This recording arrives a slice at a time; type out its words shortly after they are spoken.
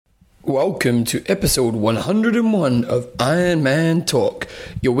Welcome to episode 101 of Iron Man Talk,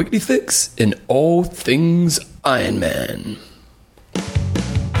 your weekly fix in all things Iron Man.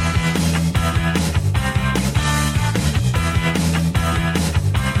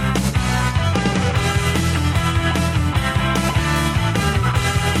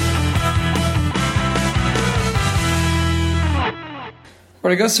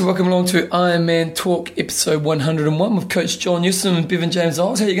 Alright guys, so welcome along to Iron Man Talk episode 101 with Coach John Newsom and Bevan James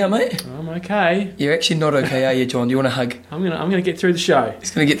Isles. How you going, mate? I'm okay. You're actually not okay, are you, John? Do you want a hug? I'm gonna get through the show. He's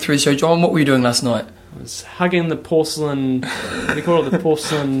going to get through the show. John, what were you doing last night? I was hugging the porcelain. What do you call it? The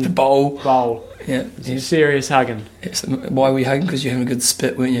porcelain The bowl. bowl. Yeah. Some serious hugging. So why were you hugging? Because you're having a good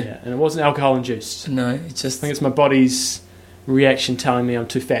spit, weren't you? Yeah, and it wasn't alcohol induced. No, it's just... I think it's my body's reaction telling me I'm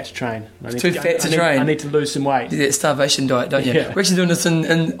too fat to train. Too fat to train? I need to lose some weight. You do that starvation diet, don't you? Yeah. We're actually doing this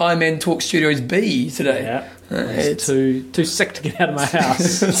in Iron Man Talk Studios B today. Yeah. It's Too sick to get out of my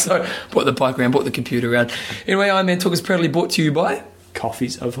house. So, brought the bike around, brought the computer around. Anyway, Iron Man Talk is proudly brought to you by...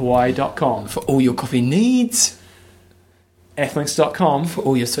 Coffeesofhawaii.com. For all your coffee needs. Athlinks.com. For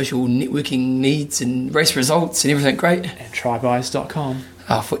all your social networking needs and race results and everything great. And Tribuys.com.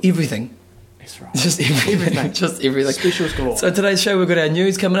 For everything. That's right. Just everything. Just everything. Specials galore. So today's show, we've got our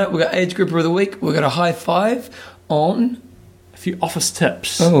news coming up. We've got Age Grouper of the Week. We've got a high five on... A few office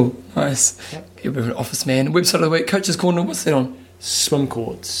tips. Oh, nice. Yep. You're a bit of an office man. Website of the week, Coach's Corner. What's that on? Swim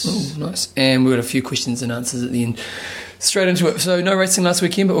courts. Oh, nice. And we've got a few questions and answers at the end. Straight into it. So no racing last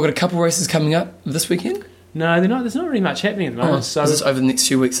weekend, but we've got a couple races coming up this weekend. No, they're not. There's not really much happening at the moment. So is this over the next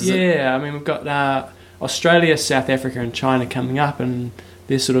few weeks, is it? Yeah, I mean, we've got Australia, South Africa and China coming up, and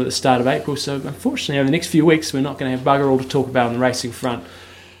they're sort of at the start of April. So unfortunately, over the next few weeks, we're not going to have bugger all to talk about on the racing front.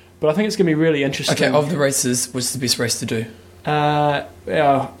 But I think it's going to be really interesting. Okay, of the races, what's the best race to do? I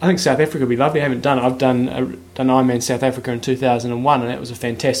think South Africa would be lovely. I haven't done it. I've done Ironman South Africa in 2001, and that was a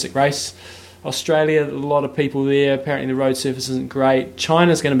fantastic race. Australia, a lot of people there. Apparently the road surface isn't great.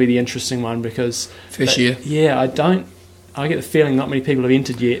 China's going to be the interesting one because... First year. Yeah, I get the feeling not many people have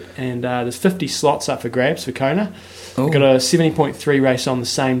entered yet, and there's 50 slots up for grabs for Kona. Oh. We've got a 70.3 race on the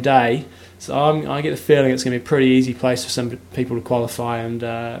same day, so I get the feeling it's going to be a pretty easy place for some people to qualify, and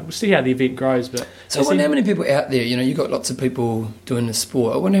we'll see how the event grows. But so I wonder how many people out there, you've got lots of people doing the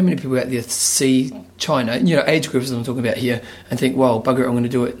sport. I wonder how many people out there see China, age groups that I'm talking about here, and think, well, bugger it, I'm going to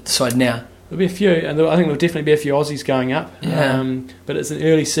do it, decide now. There'll be a few, and I think there'll definitely be a few Aussies going up. Yeah. But it's an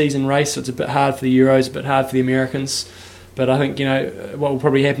early season race, so it's a bit hard for the Euros, a bit hard for the Americans. But I think, what will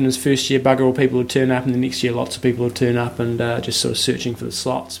probably happen is first year bugger all people will turn up, and the next year lots of people will turn up and just sort of searching for the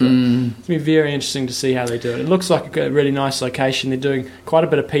slots. But it's going to be very interesting to see how they do it. It looks like a really nice location. They're doing quite a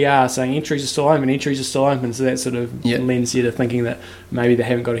bit of PR saying entries are still open, so that sort of lends you to thinking that maybe they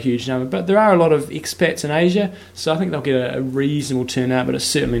haven't got a huge number. But there are a lot of expats in Asia, so I think they'll get a reasonable turnout, but it's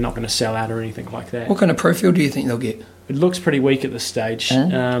certainly not going to sell out or anything like that. What kind of profile do you think they'll get? It looks pretty weak at this stage.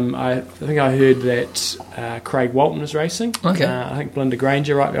 I think I heard that Craig Walton is racing. Okay. I think Belinda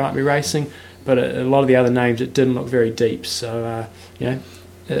Granger might be racing, but a lot of the other names, it didn't look very deep. So,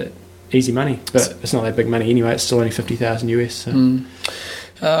 easy money. But it's not that big money anyway. It's still only $50,000 US.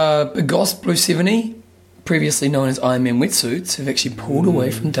 So. Goss Blue 70, previously known as Ironman Wetsuits, have actually pulled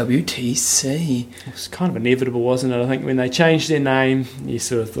away from WTC. It was kind of inevitable, wasn't it? I think when they changed their name, you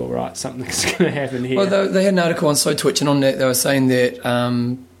sort of thought, right, something's going to happen here. Well, they had an article on So Twitch, and on that they were saying that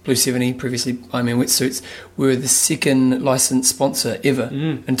Blue 70, previously Ironman Wetsuits, were the second licensed sponsor ever,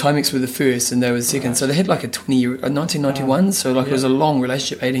 and Timex were the first, and they were the second. Right. So they had like a 1991, so it was a long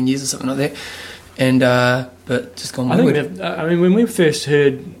relationship, 18 years or something like that. And but just gone. When we first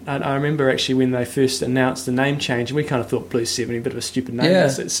heard, I remember actually when they first announced the name change, and we kind of thought Blue 70, a bit of a stupid name. Yeah.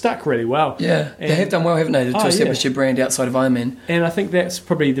 It stuck really well. Yeah, they have done well, haven't they, to establish their brand outside of Ironman. And I think that's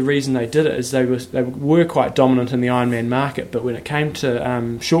probably the reason they did it, is they were quite dominant in the Ironman market, but when it came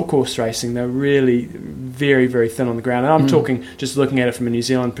to short course racing, they were really very, very thin on the ground. And I'm talking just looking at it from a New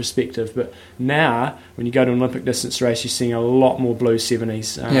Zealand perspective, but now when you go to an Olympic distance race, you're seeing a lot more Blue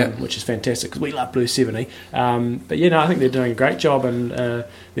 70s, which is fantastic because we love Blue 70. I think they're doing a great job, and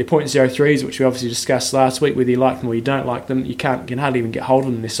their .03s, which we obviously discussed last week, whether you like them or you don't like them, you can hardly even get hold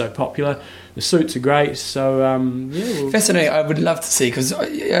of them. They're so popular. The suits are great, so fascinating. I would love to see, because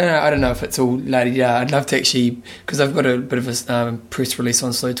I don't know if it's all la-di-da. I'd love to actually, because I've got a bit of a press release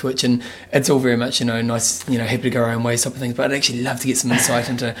on Slow Twitch, and it's all very much nice, happy to go our own ways type of things. But I'd actually love to get some insight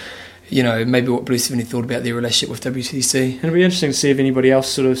into maybe what Blue 70 thought about their relationship with WTC. It'll be interesting to see if anybody else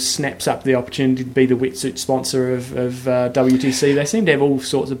sort of snaps up the opportunity to be the wetsuit sponsor of WTC. They seem to have all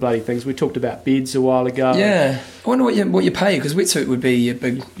sorts of bloody things. We talked about beds a while ago. Yeah. I wonder what you pay, because wetsuit would be a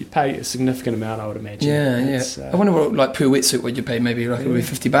big... You pay a significant amount, I would imagine. Yeah. I wonder what, like, per wetsuit would you pay? Maybe like it would be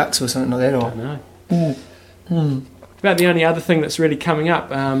 $50 or something like that. Or... I don't know. About the only other thing that's really coming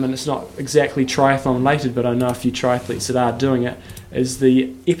up, and it's not exactly triathlon related, but I know a few triathletes that are doing it, is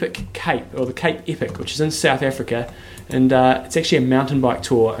the Epic Cape, or the Cape Epic, which is in South Africa, and it's actually a mountain bike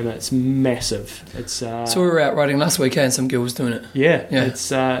tour, and it's massive. So we were out riding last week, and some girls doing it. Yeah. It's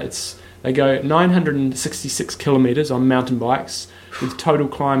they go 966 kilometres on mountain bikes with total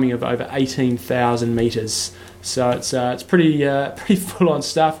climbing of over 18,000 metres. So it's pretty full on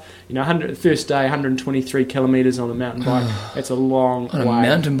stuff. First day 123 kilometres on a mountain bike. That's a long way. On a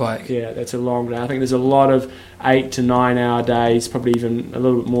mountain bike. Yeah, that's a long day. I think there's a lot of 8 to 9 hour days, probably even a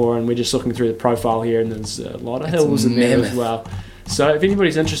little bit more. And we're just looking through the profile here, and there's a lot of hills in there as well. So if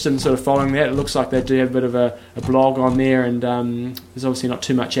anybody's interested in sort of following that, it looks like they do have a bit of a blog on there, and there's obviously not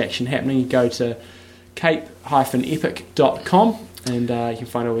too much action happening. You go to cape-epic.com. and you can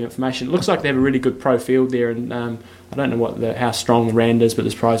find all the information. It looks like they have a really good pro field there, and I don't know how strong the rand is, but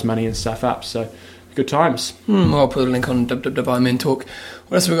there's prize money and stuff up, so good times. I'll put a link on Ironman Talk.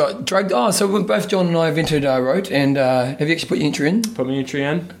 What else have we got? Drugged. So both John and I have entered Road, and have you actually put your entry in? Put my entry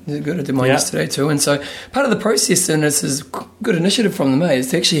in. Is it good? I did mine yesterday too, and so part of the process, and this is good initiative from them,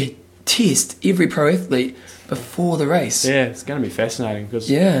 is to actually test every pro athlete before the race. Yeah, it's going to be fascinating,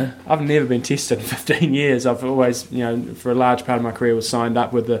 because I've never been tested in 15 years. I've always, for a large part of my career, was signed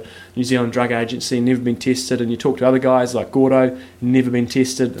up with the New Zealand Drug Agency, never been tested. And you talk to other guys like Gordo, never been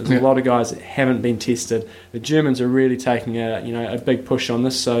tested. There's a lot of guys that haven't been tested. The Germans are really taking a big push on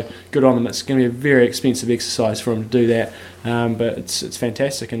this, so good on them. It's going to be a very expensive exercise for them to do that, but it's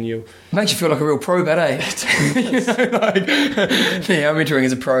fantastic, and you makes you feel like a real pro, but I'm entering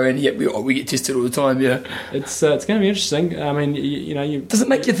as a pro, and we get tested all the time. Yeah, it's going to be interesting. I mean, does it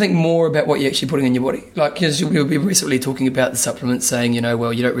make you think more about what you're actually putting in your body? Like, because we'll be recently talking about the supplements, saying you don't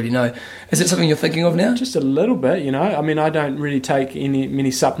really know. Is it something you're thinking of now? Just a little bit, I mean, I don't really take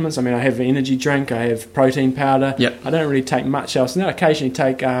many supplements. I mean, I have an energy drink, I have protein powder. Yep. I don't really take much else. And I occasionally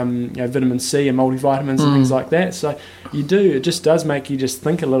take vitamin C and multivitamins and things like that. So it just does make you just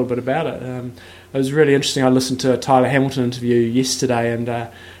think a little bit about it. It was really interesting. I listened to a Tyler Hamilton interview yesterday, and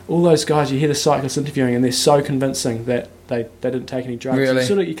all those guys, you hear the cyclists interviewing, and they're so convincing that they didn't take any drugs.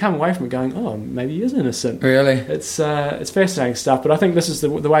 Really? You come away from it going, oh, maybe he is innocent. Really? It's fascinating stuff. But I think this is the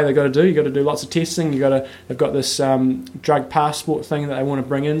way they've got to do. You've got to do lots of testing. They've got this drug passport thing that they want to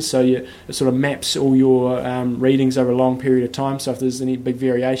bring in, so it sort of maps all your readings over a long period of time. So if there's any big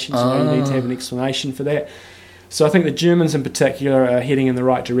variations, you need to have an explanation for that. So I think the Germans in particular are heading in the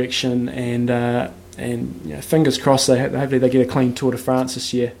right direction, and fingers crossed hopefully they get a clean Tour de France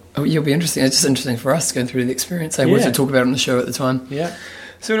this year. Oh, yeah, it'll be interesting. It's just interesting for us going through the experience. I wanted to talk about it on the show at the time. Yeah.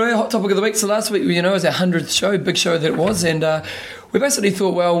 So anyway, hot topic of the week. So last week, it was our 100th show, big show that it was, and we basically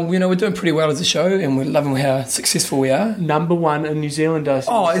thought, well, we're doing pretty well as a show, and we're loving how successful we are. Number one in New Zealand,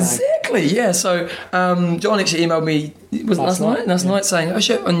 exactly, yeah. So John actually emailed me, was it last night, saying,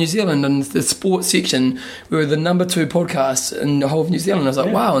 on New Zealand, in the sports section, we were the number 2 podcast in the whole of New Zealand. I was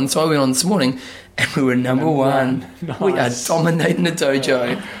like, wow. And so I went on this morning, and we were number one. Nice. We are dominating the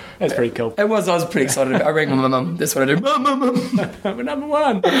dojo. That's pretty cool. It was. I was pretty excited. I rang my mum. That's what I do. Mum. We're number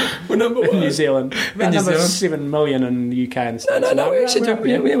one. We're number one. In New Zealand. Number 7 million in the UK and stuff. No. We actually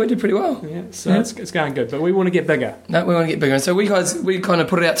did pretty well. Yeah, so it's going good. But we want to get bigger. No, we want to get bigger. And so we kind of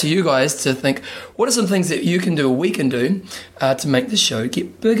put it out to you guys to think, what are some things that you can do or we can do to make the show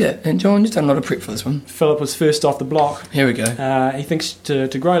get bigger? And John, you've done a lot of prep for this one. Philip was first off the block. Here we go. He thinks to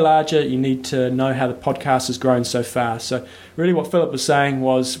grow larger, you need to know how the podcast has grown so far. So really what Philip was saying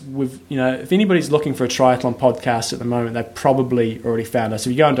was, if anybody's looking for a triathlon podcast at the moment, they've probably already found us.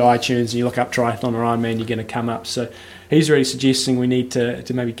 If you go into iTunes and you look up triathlon or Ironman, you're going to come up. So he's really suggesting we need to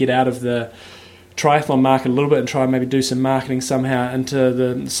maybe get out of the triathlon market a little bit and try and maybe do some marketing somehow into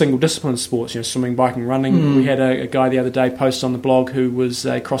the single discipline sports, swimming, biking, running. We had a guy the other day post on the blog who was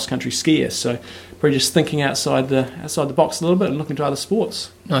a cross-country skier. So probably just thinking outside the box a little bit and looking to other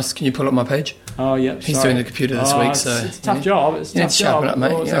sports. Nice. Can you pull up my page? Oh, yeah. He's doing the computer this week, so it's a tough job. It's a tough job. Sharpen up,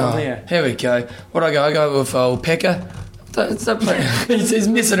 mate. Here we go. What I go with old Pekka. He's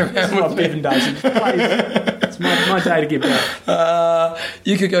messing around with me. Bevan does. It's my day to get back.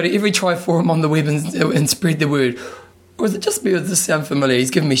 You could go to every tri forum on the web and spread the word. Or is it just me, or does this sound familiar?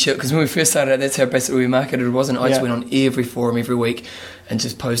 He's giving me shit because when we first started out, that's how basically we marketed it, wasn't it? I just went on every forum every week and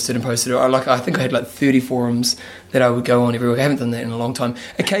just posted. I think I had like 30 forums that I would go on every week. I haven't done that in a long time.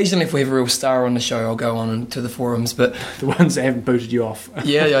 Occasionally, if we have a real star on the show, I'll go on to the forums. But the ones that haven't booted you off.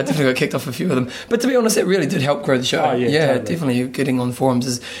 yeah, I definitely got kicked off a few of them. But to be honest, it really did help grow the show. Oh, yeah, totally. Definitely getting on forums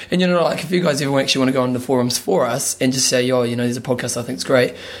is, and like if you guys ever actually want to go on the forums for us and just say, there's a podcast I think it's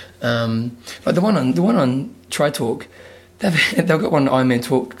great. Like the one on Try Talk. They've got one Ironman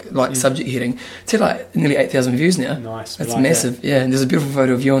Talk subject heading. It's had like nearly 8,000 views now. Nice. That's massive. That. Yeah, and there's a beautiful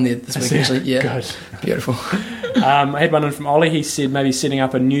photo of you on there this week actually. Yeah, good. Beautiful. I had one in from Ollie. He said maybe setting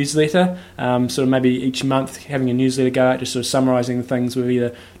up a newsletter, sort of maybe each month having a newsletter go out, just sort of summarising the things we've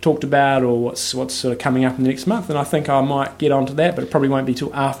either talked about or what's sort of coming up in the next month. And I think I might get onto that, but it probably won't be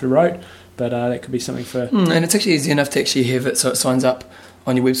till after Rote. But that could be something for... and it's actually easy enough to actually have it so it signs up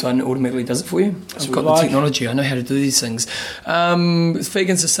on your website and it automatically does it for you. I've got the technology. I know how to do these things.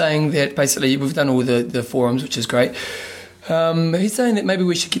 Fegans is saying that basically we've done all the forums, which is great. He's saying that maybe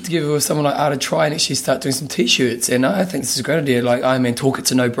we should get together with someone like Art of Try and actually start doing some T-shirts. And I think this is a great idea. Like Ironman Talk,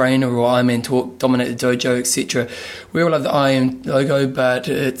 it's a no-brainer, or Ironman Talk, Dominate the Dojo, etc. We all love the Iron logo, but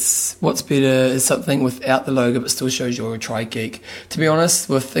what's better is something without the logo but still shows you're a Try geek. To be honest,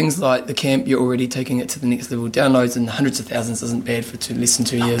 with things like the camp, you're already taking it to the next level. Downloads in hundreds of thousands isn't bad for less than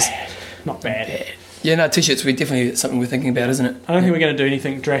 2 years. Not bad. Yeah, no, T-shirts, something we're thinking about, isn't it? I don't think we're going to do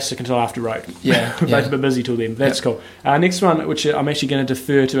anything drastic until after Rote. Yeah. We're both a bit busy till then. That's cool. Next one, which I'm actually going to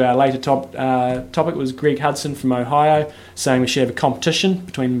defer to our later topic, was Greg Hudson from Ohio, saying we should have a competition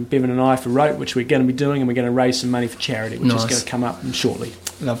between Bevan and I for Rote, which we're going to be doing, and we're going to raise some money for charity, which is going to come up shortly.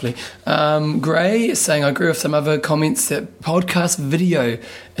 Lovely. Gray is saying, I agree with some other comments that podcast video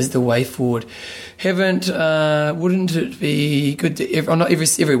is the way forward. Wouldn't it be good to, not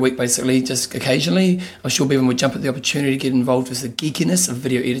every week basically, just occasionally, I'm sure Bevan would jump at the opportunity to get involved with the geekiness of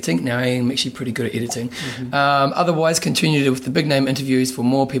video editing. Now I am actually pretty good at editing. Mm-hmm. Otherwise, continue with the big name interviews for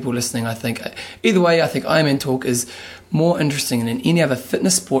more people listening, I think. Either way, I think Ironman Talk is more interesting than any other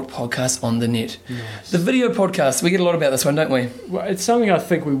fitness sport podcast on the net. Nice. The video podcast, we get a lot about this one, don't we? Well, it's something I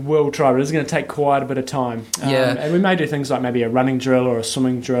think we will try, but it's going to take quite a bit of time. And we may do things like maybe a running drill or a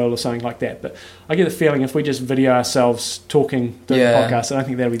swimming drill or something like that, but I get the feeling if we just video ourselves talking during the podcast, I don't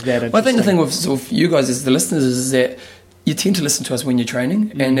think that'll be that interesting. Well, I think the thing with sort of you guys as the listeners is that you tend to listen to us when you're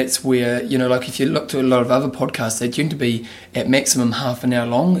training, and that's where, like if you look to a lot of other podcasts, they tend to be at maximum half an hour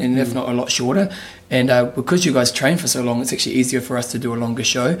long, and if not a lot shorter. And because you guys train for so long, it's actually easier for us to do a longer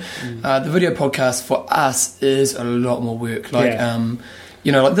show. The video podcast for us is a lot more work. Like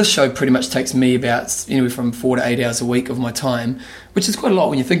this show pretty much takes me about anywhere from 4 to 8 hours a week of my time, which is quite a lot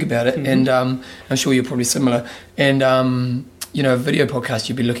when you think about it. And I'm sure you're probably similar. And a video podcast,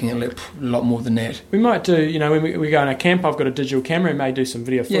 you'd be looking at a lot more than that. We might do, when we go on a camp, I've got a digital camera and may do some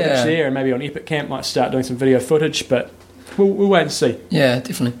video footage there, and maybe on Epic Camp might start doing some video footage, but we'll wait and see. Yeah,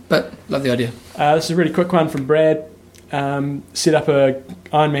 definitely. But love the idea. This is a really quick one from Brad. Set up a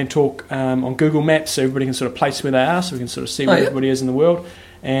Ironman Talk on Google Maps so everybody can sort of place where they are, so we can sort of see where everybody is in the world.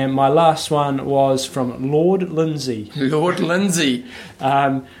 And my last one was from Lord Lindsay. Lord Lindsay.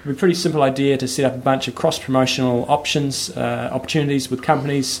 It'd be a pretty simple idea to set up a bunch of cross-promotional opportunities with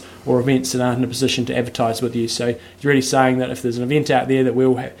companies or events that aren't in a position to advertise with you. So he's really saying that if there's an event out there that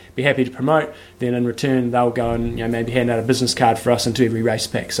we'll be happy to promote, then in return they'll go and maybe hand out a business card for us into every race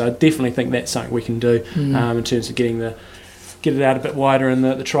pack. So I definitely think that's something we can do in terms of get it out a bit wider in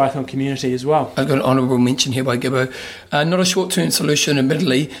the triathlon community as well. I've got an honourable mention here by Gibbo. Not a short-term solution,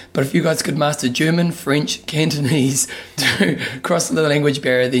 admittedly, but if you guys could master German, French, Cantonese to cross the language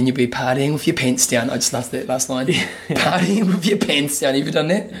barrier, then you'd be partying with your pants down. I just loved that last line. Partying with your pants down. Have you done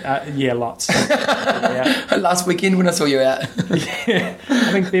that? Yeah, lots. Last weekend when I saw you out.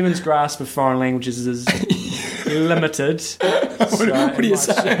 I think Bevan's grasp of foreign languages is limited. What are you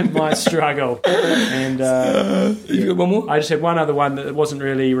saying? It might struggle. And you got one more? I just had one other one that wasn't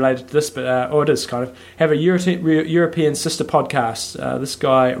really related to this, but it is kind of. Have a European sister podcast. This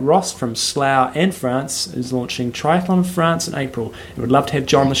guy Ross from Slough and France is launching Triathlon in France in April. And would love to have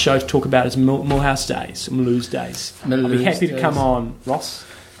John on the show to talk about his Mulhouse days, Mulhouse days. I'll be happy to come on, Ross.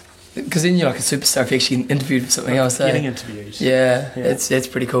 Because then you're like a superstar if you actually interviewed for something else. Getting interviews. Yeah, it's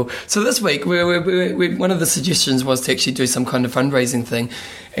pretty cool. So this week, we one of the suggestions was to actually do some kind of fundraising thing.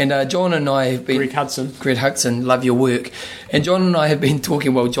 And John and I have been... Greg Hudson, love your work. And John and I have been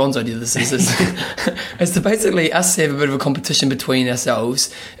talking, well, John's idea this is is to basically us have a bit of a competition between ourselves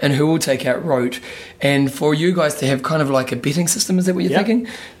and who will take out Rote. And for you guys to have kind of like a betting system, is that what you're thinking?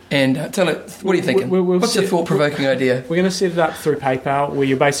 And tell it, what are you thinking? What's your thought-provoking idea? We're going to set it up through PayPal, where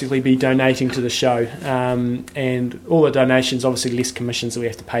you'll basically be donating to the show, and all the donations, obviously less commissions that we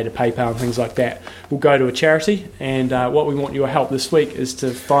have to pay to PayPal and things like that, will go to a charity. And what we want your help this week is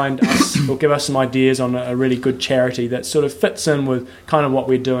to find us or give us some ideas on a really good charity that sort of fits in with kind of what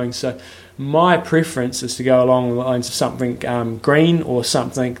we're doing. So my preference is to go along the lines of something green, or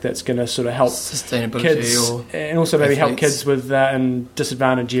something that's going to sort of help sustainability, kids, or and also maybe help athletes. kids with in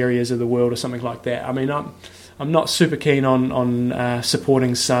disadvantaged areas of the world or something like that. I mean, I'm not super keen on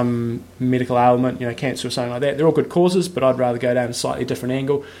supporting some medical ailment, cancer or something like that. They're all good causes, but I'd rather go down a slightly different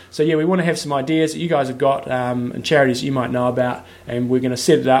angle. So yeah, we want to have some ideas that you guys have got, and charities you might know about, and we're going to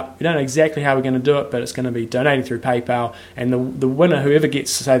set it up. We don't know exactly how we're going to do it, but it's going to be donating through PayPal, and the winner, whoever gets,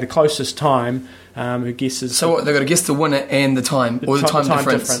 say, the closest time, who guesses... So what, they've got to guess the winner and the time, or the time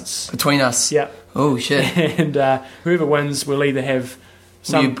difference between us? Yeah. Oh, shit. And whoever wins will either have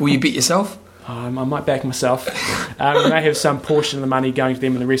some... Will you beat yourself? I might back myself. We may have some portion of the money going to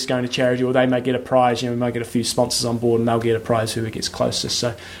them and the rest going to charity, or they may get a prize. We might get a few sponsors on board and they'll get a prize whoever gets closest.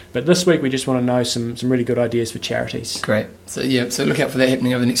 So, but this week we just want to know some really good ideas for charities. Great. So look out for that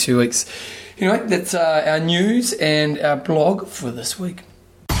happening over the next few weeks. Anyway, that's our news and our blog for this week.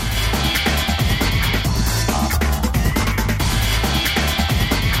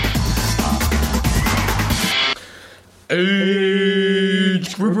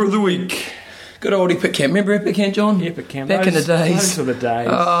 Age Grouper of the Week. Good old Epic Camp. Remember Epic Camp, John? Epic Camp. Back in the days. Those were the days.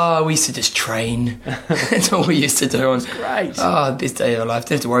 Oh, we used to just train. That's all we used to do. Great. Oh, best day of our life.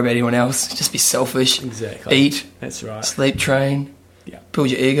 Don't have to worry about anyone else. Just be selfish. Exactly. Eat. That's right. Sleep, train. Yeah.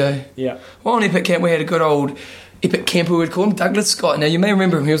 Build your ego. Yeah. Well, on Epic Camp, we had a good old Epic Camper, we'd call him, Douglas Scott. Now, you may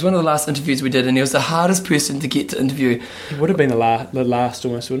remember him. He was one of the last interviews we did, and he was the hardest person to get to interview. He would have been the last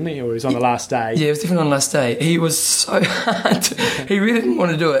almost, wouldn't he? Or he was on the last day. Yeah, it was definitely on the last day. He was so hard. He really didn't want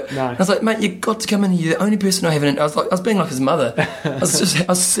to do it. No. I was like, mate, you got to come in. You're the only person I haven't... I was being like his mother. I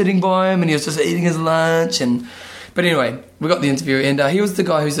was sitting by him, and he was just eating his lunch, and... But anyway, we got the interview, and he was the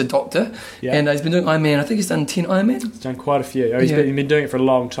guy who's a doctor, and he's been doing Ironman. I think he's done 10 Ironman. He's done quite a few. He's been doing it for a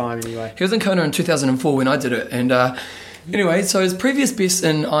long time anyway. He was in Kona in 2004 when I did it, and anyway, so his previous best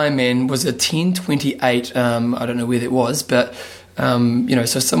in Ironman was a 10:28. I don't know where that was, but so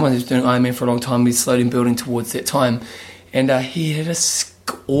someone who's doing Ironman for a long time, he's slowly building towards that time, and he had a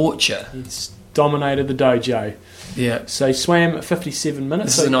scorcher. He's dominated the dojo. Yeah. So he swam 57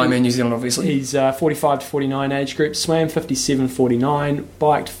 minutes. This is an Ironman New Zealand, obviously. He's 45 to 49 age group. Swam 57:49,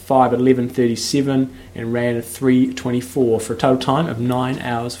 biked 5:11:37, and ran a 3:24 for a total time of 9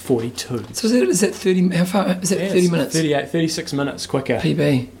 hours 42. So is that 30? How far is that? 30 minutes. 36 minutes quicker.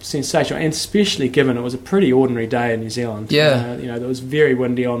 PB. Sensational, and especially given it was a pretty ordinary day in New Zealand. Yeah. There was very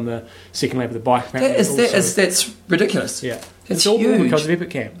windy on the second lap of the bike. That's ridiculous. Yeah. It's all huge. because of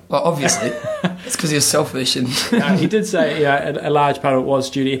Epic Camp. Well, obviously. It's because you're selfish. And He did say a large part of it was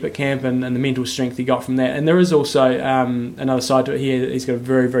due to Epic Camp and the mental strength he got from that. And there is also another side to it here. He's got a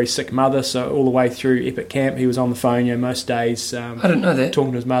very, very sick mother, so all the way through Epic Camp he was on the phone most days. I didn't know that.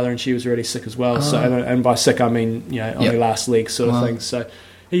 Talking to his mother, and she was really sick as well. So, and by sick I mean on her last leg sort of thing. So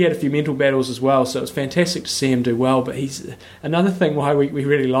he had a few mental battles as well, so it was fantastic to see him do well. But he's another thing why we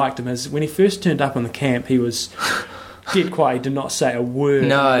really liked him is when he first turned up on the camp, he was dead quiet. He did not say a word.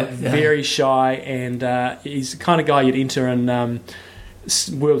 No, very shy, and he's the kind of guy you'd enter in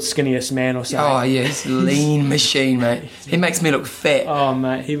World's Skinniest Man or something. Oh yes, lean machine, mate. He makes me look fat. Oh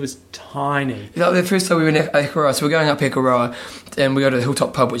mate, he was tiny. Like the first time we went to Akaroa, so we're going up Akaroa, and we go to the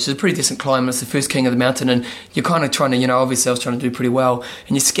Hilltop Pub, which is a pretty decent climb. It's the first king of the mountain, and you're kind of trying to, obviously I was trying to do pretty well,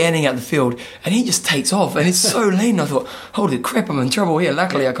 and you're scanning out the field, and he just takes off, and he's so lean. I thought, holy crap, I'm in trouble here.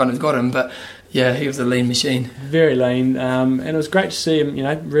 Luckily I kind of got him, but yeah, he was a lean machine. Very lean, and it was great to see him,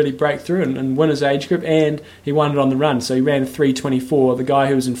 really break through and win his age group, and he won it on the run. So he ran 3:24. The guy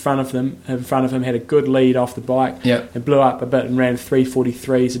who was in front of him had a good lead off the bike. Yeah, and blew up a bit and ran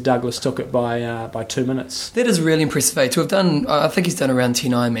 3:43. So Douglas took it by 2 minutes. That is really impressive. To have done, I think he's done around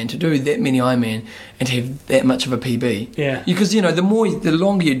 10 Ironman. To do that many Ironman and to have that much of a PB. Yeah, because the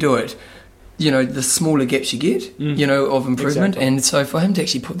longer you do it, the smaller gaps you get, of improvement. Exactly. And so for him to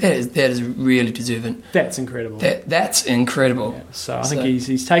actually put that is really deserving. That's incredible. That's incredible. Yeah. So I think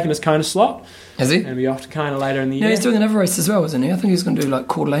he's taken his Kona slot. Has he? And be off to Kona later in the year. He's doing another race as well, isn't he? I think he was going to do like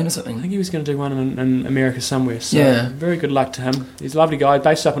Coeur d'Alene or something. I think he was going to do one in America somewhere. So very good luck to him. He's a lovely guy,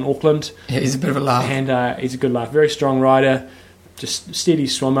 based up in Auckland. Yeah, he's a bit of a laugh. And he's a good laugh. Very strong rider, just steady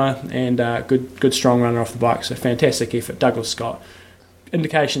swimmer, and good strong runner off the bike. So fantastic effort, Douglas Scott.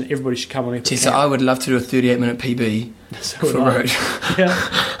 Indication that everybody should come on Epic Camp. So I would love to do a 38-minute PB for road. Yeah.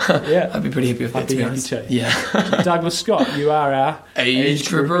 Yeah. I'd be pretty happy with that, I'd to be be happy honest. too. Yeah. Douglas Scott, you are our Age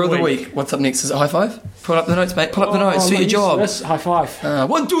Grouper of the Week. What's up next? Is it high five? Pull up the notes, mate. Pull up the notes. Do your job. Yes, high five.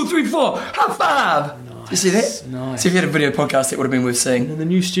 1, 2, 3, 4. High five. Nice. You see that? Nice. So if you had a video podcast, it would have been worth seeing. And in the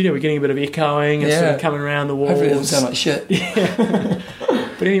new studio, we're getting a bit of echoing. It's sort of coming around the walls. Hopefully it doesn't sound like shit.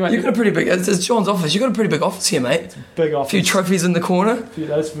 But anyway, You've got a pretty big... It's John's office. You've got a pretty big office here, mate. big A office. few trophies in the corner. A few of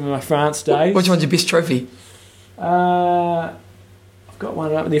those from my France days. Which one's your best trophy? I've got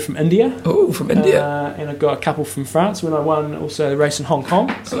one up there from India. Oh, from India. And I've got a couple from France when I won also the race in Hong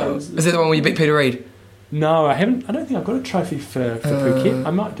Kong. So Is that the one where you beat Peter Reid? no, I haven't. I don't think I've got a trophy for Phuket.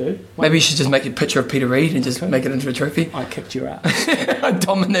 I might do. Maybe you should just make a picture of Peter Reid and just make it into a trophy. I kicked your ass. I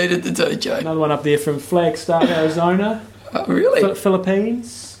dominated the dojo. Another one up there from Flagstaff, Arizona. Oh, really?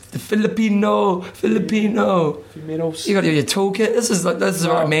 Philippines. The Filipino. A few medals. You got your toolkit. This is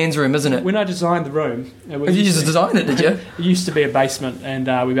right man's room, isn't it? When I designed the room, You just designed it, did you? It used to be a basement,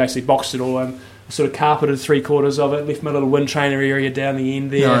 and we basically boxed it all in. Sort of carpeted 3/4 of it, left my little wind trainer area down the end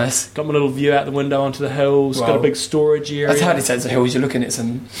there. Nice. Got my little view out the window onto the hills. Wow. Got a big storage area. That's hard to say it's the hills. You're looking at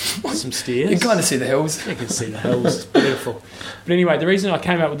some stairs. You can kind of see the hills. You can see the hills. It's beautiful. But anyway, the reason I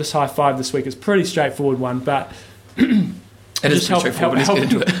came out with this high five this week is a pretty straightforward one, but It is pretty straightforward. Let's get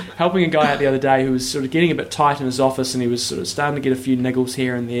into it. helping a guy out the other day who was sort of getting a bit tight in his office, and he was sort of starting to get a few niggles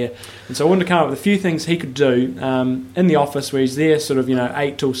here and there. And so I wanted to come up with a few things he could do in the office where he's there sort of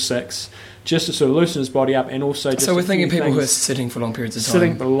 8 till 6, just to sort of loosen his body up, and also just So we're thinking people who are things, sitting for long periods of time.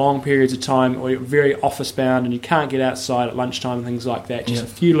 sitting for long periods of time, or you're very office bound and you can't get outside at lunchtime and things like that. Just a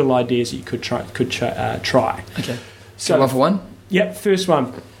few little ideas that you could try. Okay. So one for one? Yep, first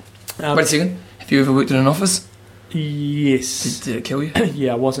one. Wait a second. Have you ever worked in an office? Yes. Did it kill you?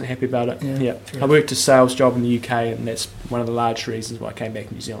 Yeah, I wasn't happy about it. Yeah. I worked a sales job in the UK, and that's one of the large reasons why I came back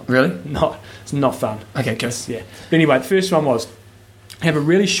to New Zealand. Really? It's not fun. Okay, good. Yeah. But anyway, the first one was have a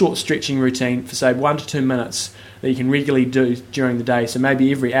really short stretching routine for say 1 to 2 minutes that you can regularly do during the day. So maybe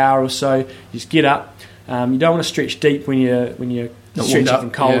every hour or so, you just get up. You don't want to stretch deep when you're Not stretching warmed up,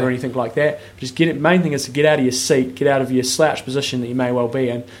 from cold yeah. or anything like that. Just get it. Main thing is to get out of your seat, get out of your slouch position that you may well be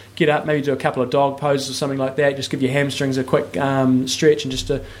in. Get up, maybe do a couple of dog poses or something like that. Just give your hamstrings a quick stretch and just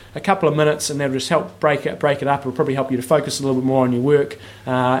a couple of minutes, and that'll just help break it up. It'll probably help you to focus a little bit more on your work,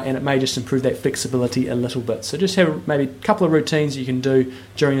 and it may just improve that flexibility a little bit. So just have maybe a couple of routines that you can do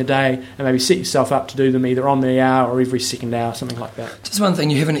during the day, and maybe set yourself up to do them either on the hour or every second hour, something like that. Just one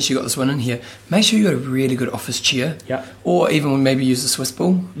thing, you haven't actually got this one in here. Make sure you got a really good office chair. Yeah. Or even maybe use a Swiss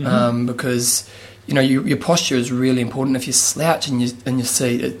ball, because your posture is really important. If you slouch in your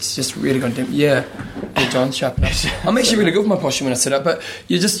seat, it's just really going to... Yeah, John, sharpen up. I'm actually really good with my posture when I sit up, but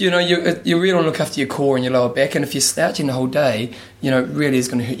you just, you really want to look after your core and your lower back, and if you're slouching the whole day, it really is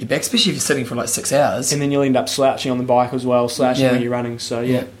going to hurt your back, especially if you're sitting for like 6 hours. And then you'll end up slouching on the bike as well, slouching when you're running. So,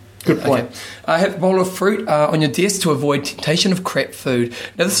 yeah. Good point. Okay. Have a bowl of fruit on your desk to avoid temptation of crap food.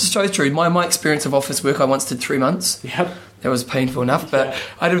 Now, this is so true. My experience of office work, I once did 3 months. Yep. That was painful enough, but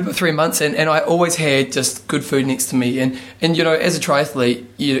I did it for 3 months, and I always had just good food next to me. And as a triathlete,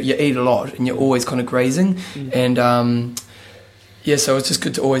 you eat a lot, and you're always kind of grazing. And so it's just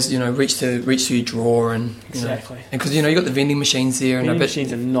good to always reach to your drawer and exactly. because you got the vending machines there, and vending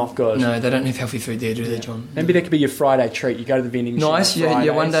machines are not good. No, they don't have healthy food there, do they, John? Maybe that could be your Friday treat. You go to the vending machine. Nice, yeah.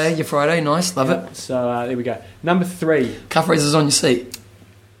 One day, your Friday, nice, love it. So there we go. Number 3, calf raises on your seat.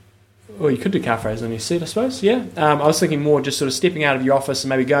 Well, you could do calf raises on your seat, I suppose. Yeah. I was thinking more just sort of stepping out of your office and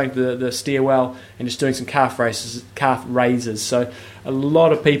maybe going to the stairwell and just doing some calf raises. So a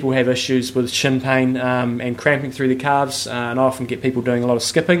lot of people have issues with shin pain and cramping through their calves, and I often get people doing a lot of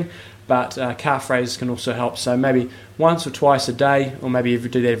skipping, but calf raises can also help. So maybe once or twice a day, or maybe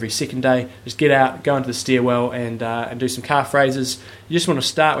do that every second day, just get out, go into the stairwell and do some calf raises. You just want to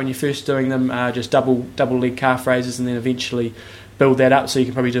start when you're first doing them, just double leg calf raises, and then eventually build that up so you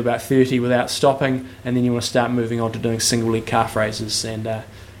can probably do about 30 without stopping, and then you want to start moving on to doing single leg calf raises. And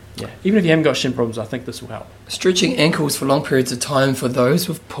even if you haven't got shin problems, I think this will help. Stretching ankles for long periods of time for those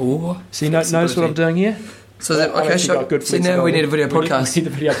with poor So you notice what I'm doing here? So now we need a video podcast. We need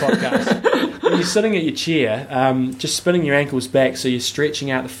the video podcast. When you're sitting at your chair, just spinning your ankles back so you're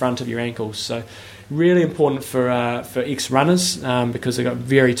stretching out the front of your ankles. So really important for ex-runners because they've got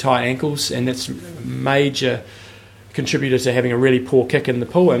very tight ankles, and that's major contributor to having a really poor kick in the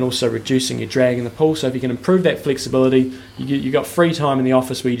pool and also reducing your drag in the pool. So if you can improve that flexibility, you got free time in the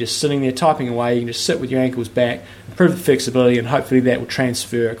office where you're just sitting there typing away. You can just sit with your ankles back, improve the flexibility, and hopefully that will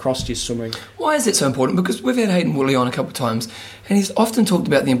transfer across to your swimming. Why is it so important? Because we've had Hayden Woolley on a couple of times, and he's often talked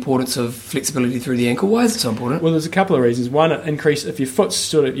about the importance of flexibility through the ankle. Why is it so important? Well, there's a couple of reasons. One, it increase if your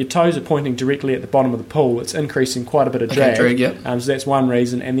foot's your toes are pointing directly at the bottom of the pool, it's increasing quite a bit of drag. So that's one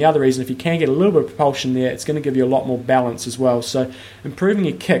reason. And the other reason, if you can get a little bit of propulsion there, it's going to give you a lot more balance as well. So improving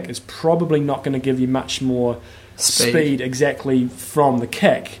your kick is probably not going to give you much more speed exactly from the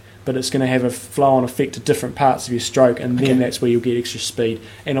kick, but it's going to have a flow-on effect to different parts of your stroke, and then that's where you'll get extra speed.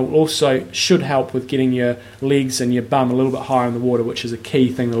 And it also should help with getting your legs and your bum a little bit higher in the water, which is a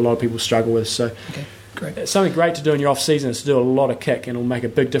key thing that a lot of people struggle with. So great. It's something great to do in your off-season is to do a lot of kick, and it'll make a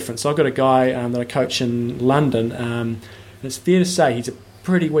big difference. I've got a guy that I coach in London, and it's fair to say he's a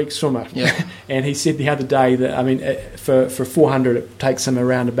pretty weak swimmer. Yeah. And he said the other day that, for 400 it takes him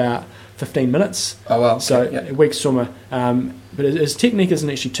around about 15 minutes. Oh, wow. So a weak swimmer. But his technique isn't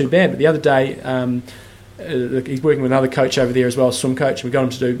actually too bad. But the other day, he's working with another coach over there as well, a swim coach, and we got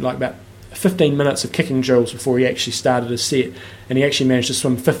him to do like about 15 minutes of kicking drills before he actually started his set. And he actually managed to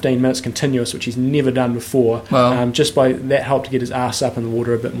swim 15 minutes continuous, which he's never done before. Wow. Just by that helped to get his arse up in the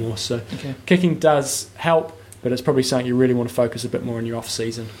water a bit more. So kicking does help, but it's probably something you really want to focus a bit more in your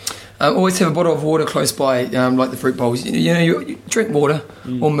off-season. Always have a bottle of water close by, like the fruit bowls. You drink water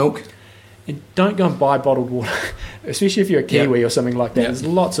or milk. And don't go and buy bottled water, especially if you're a Kiwi or something like that. There's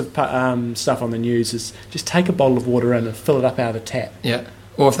lots of stuff on the news. Is just take a bottle of water in and fill it up out of the tap. Yeah,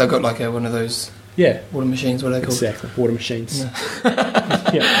 or if they've got like one of those water machines, what are they called? Exactly, water machines.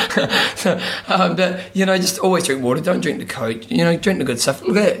 But just always drink water. Don't drink the Coke. Drink the good stuff.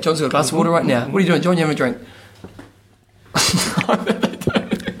 Look at that. John's got a glass of water right now. What are you doing, John? You having a drink?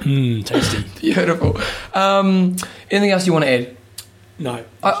 Tasty. Beautiful. Anything else you want to add? No.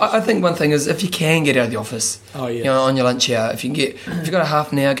 I think one thing is if you can get out of the office, on your lunch hour, if you've got a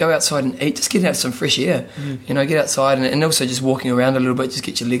half an hour, go outside and eat. Just get out some fresh air. Get outside and also just walking around a little bit, just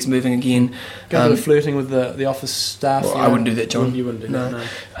get your legs moving again. Go a bit of flirting with the office staff. Well, I wouldn't do that, John. You wouldn't do that,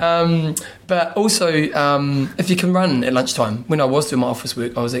 no. But also, if you can run at lunchtime. When I was doing my office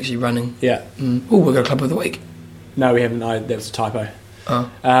work, I was actually running. Yeah. We've got a club of the week. No, we haven't. That was a typo.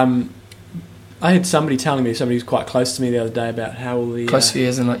 I had somebody telling me, somebody who's quite close to me the other day, about how all the... Close to you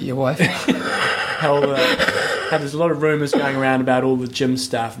as in like your wife? how there's a lot of rumours going around about all the gym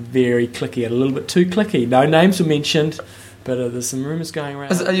staff very clicky and a little bit too clicky. No names were mentioned, but there's some rumours going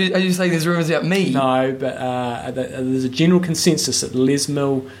around. Are you saying there's rumours about me? No, but there's a general consensus that Les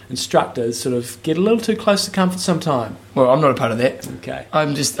Mill instructors sort of get a little too close to comfort sometime. Well, I'm not a part of that. Okay.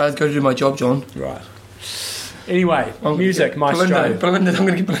 I've got to do my job, John. Right. Anyway, music, Maestro. Belinda, I'm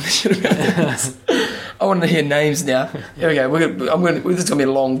going to get Belinda shit about this. I want to hear names now. Here we go. This is going to be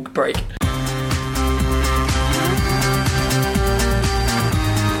a long break.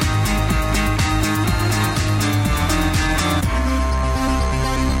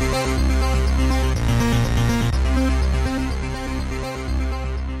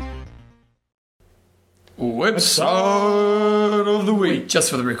 Website of the week. Just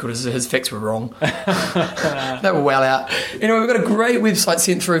for the record, his facts were wrong. They were well out. Anyway, we've got a great website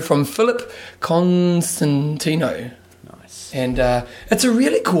sent through from Philip Constantino. Nice. And it's a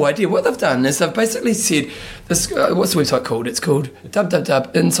really cool idea. What they've done is they've basically said, what's the website called? It's called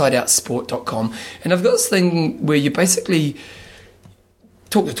www.insideoutsport.com. And I've got this thing where you basically...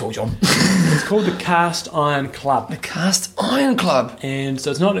 Talk the talk, John. It's called the Cast Iron Club. The Cast Iron Club. And so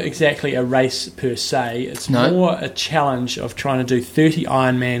it's not exactly a race per se. It's more a challenge of trying to do 30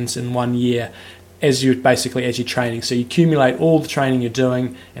 Ironmans in 1 year as you're training. So you accumulate all the training you're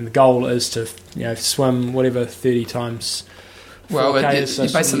doing, and the goal is to swim whatever 30 times. Well,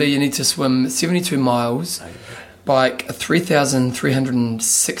 you need to swim 72 miles. Bike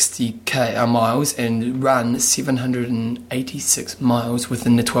 3,360 miles and run 786 miles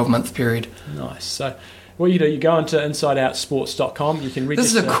within the 12-month period. Nice. So what you do, you go into insideoutsports.com. You can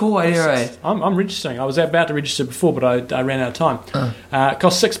register. This is a cool idea, eh? I'm registering. I was about to register before, but I ran out of time. It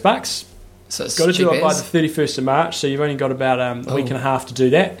costs $6. So it's got to do it by the 31st of March, so you've only got about a week and a half to do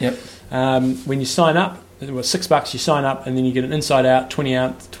that. Yep. When you sign up, $6 you sign up, and then you get an Inside Out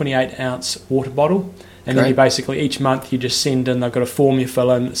 28-ounce water bottle. And then you basically, each month you just send in, they've got a form you fill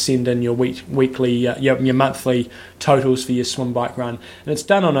in, send in your weekly, your monthly totals for your swim, bike, run. And it's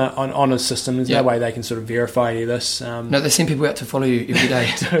done on an honours system. There's no way they can sort of verify any of this. No, they send people out to follow you every day.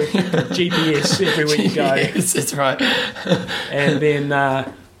 GPS everywhere you go. Yes, that's right. And then...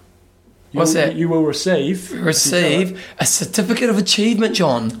 what's that? You will receive a certificate of achievement,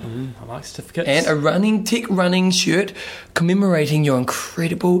 John. I like certificates. And a running tech running shirt commemorating your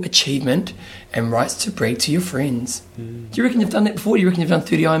incredible achievement and rights to brag to your friends. Do you reckon you've done that before? Do you reckon you've done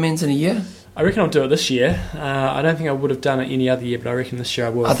 30 Ironmans in a year? I reckon I'll do it this year. I don't think I would have done it any other year, but I reckon this year I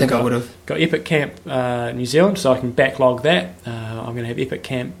will. I think I would have. Got Epic Camp New Zealand, so I can backlog that. I'm going to have Epic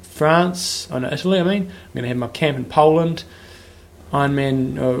Camp Italy, I'm going to have my camp in Poland.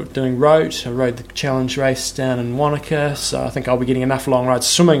 Ironman doing road. I rode the challenge race down in Wanaka, so I think I'll be getting enough long rides.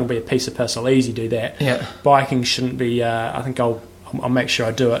 Swimming will be a piece of piss. I'll easy do that. Yeah. Biking shouldn't be. I think I'll make sure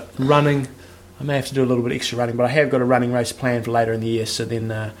I do it. Running, I may have to do a little bit extra running, but I have got a running race planned for later in the year, so then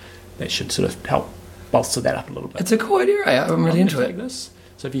that should sort of help bolster that up a little bit. It's a cool idea, eh? I'm really into it. This.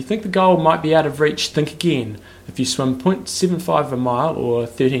 So if you think the goal might be out of reach, think again. If you swim 0.75 of a mile or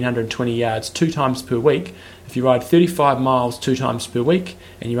 1,320 yards 2 times per week, if you ride 35 miles 2 times per week,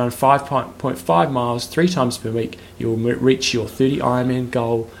 and you run 5.5 miles 3 times per week, you'll reach your 30 Ironman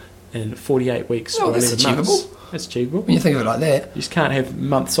goal in 48 weeks or 11 that's achievable. months. That's achievable. When you think of it like that. You just can't have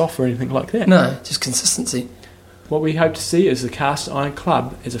months off or anything like that. No, just consistency. What we hope to see is the Cast Iron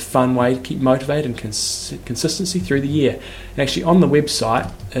Club as a fun way to keep motivated and consistency through the year. And actually on the website,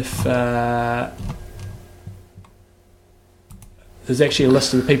 if there's actually a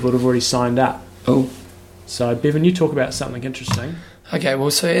list of the people that have already signed up. Oh. So Bevan, you talk about something interesting. Okay,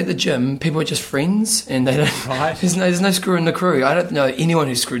 well, so at the gym, people are just friends, and they don't. Right. There's no screwing the crew. I don't know anyone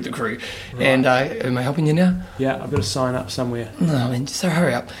who's screwed the crew. Right. And am I helping you now? Yeah, I've got to sign up somewhere. No, I mean, so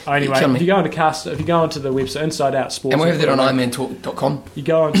hurry up. Anyway, if you go onto the website Inside Out Sports, and we have that on ironmantalk.com. You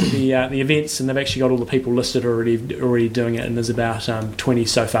go onto the events, and they've actually got all the people listed already doing it, and there's about 20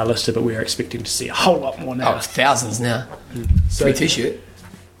 so far listed, but we're expecting to see a whole lot more now. Oh, thousands now. So, Free t-shirt.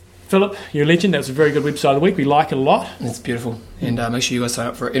 Philip, you're a legend. That was a very good website of the week. We like it a lot. It's beautiful. And make sure you guys sign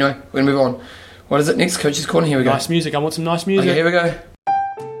up for it. Anyway, we're going to move on. What is it next? Coach's Corner. Here we go. Nice music. I want some nice music. Okay, here we go.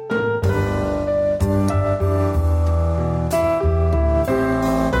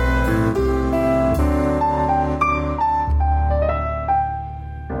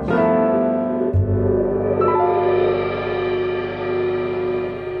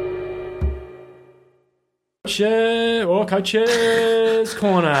 Coach's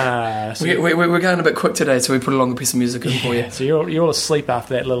Corner. So We're going a bit quick today, so we put a longer piece of music in for you. So you're all asleep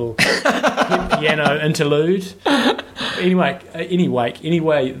after that little piano interlude. Anyway,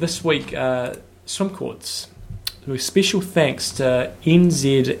 this week, swim courts. With special thanks to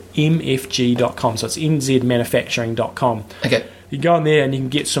nzmfg.com, so it's nzmanufacturing.com. Okay. You go on there and you can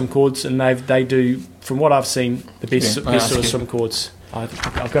get swim cords, and they do, from what I've seen, the best sort of swim cords.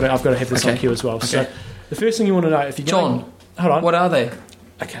 I've got to have this on cue as well. Okay. So the first thing you want to know, if you hold on, what are they?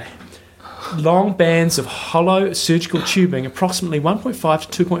 Okay. Long bands of hollow surgical tubing, approximately 1.5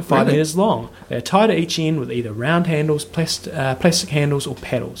 to 2.5 metres long. They are tied at each end with either round handles, plastic handles, or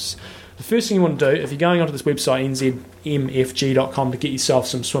paddles. The first thing you want to do, if you're going onto this website, nzmfg.com, to get yourself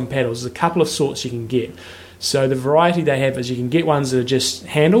some swim paddles, there's a couple of sorts you can get. So the variety they have is you can get ones that are just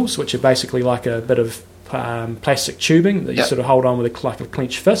handles, which are basically like a bit of plastic tubing that you sort of hold on with like a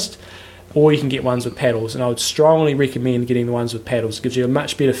clenched fist, or you can get ones with paddles. And I would strongly recommend getting the ones with paddles. It gives you a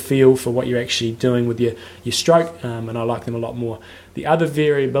much better feel for what you're actually doing with your stroke, and I like them a lot more. The other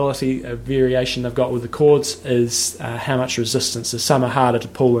variation they've got with the cords is how much resistance. So some are harder to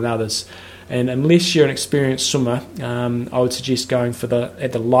pull than others. And unless you're an experienced swimmer, I would suggest going for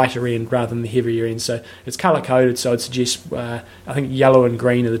at the lighter end rather than the heavier end. So it's colour coded, so I'd suggest, I think yellow and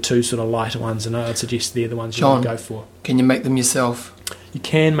green are the two sort of lighter ones, and I'd suggest they're the ones you want to go for. Can you make them yourself? You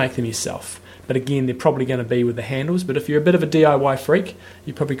can make them yourself, but again, they're probably going to be with the handles. But if you're a bit of a DIY freak,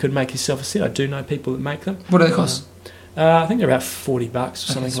 you probably could make yourself a set. I do know people that make them. What do they cost? I think they're about $40 or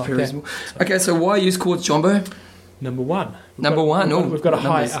something like that. Reasonable. Okay, so why use cords, Jumbo? Number one. We've got a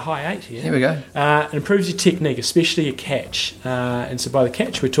high 8 here. Here we go. It improves your technique, especially your catch. And so by the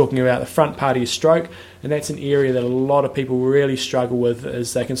catch, we're talking about the front part of your stroke, and that's an area that a lot of people really struggle with,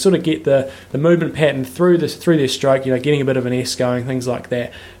 is they can sort of get the movement pattern through their stroke, getting a bit of an S going, things like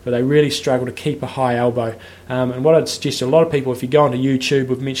that, but they really struggle to keep a high elbow. And what I'd suggest to a lot of people, if you go onto YouTube,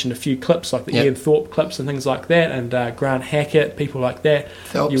 we've mentioned a few clips like the Ian Thorpe clips and things like that, and Grant Hackett, people like that.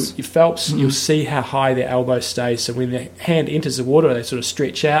 Phelps. You'll see how high their elbow stays. So when the hand enters the water, they sort of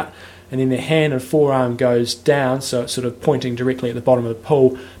stretch out, and then their hand and forearm goes down, so it's sort of pointing directly at the bottom of the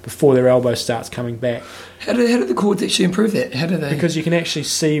pool before their elbow starts coming back. How do the cords actually improve that? How do they? Because you can actually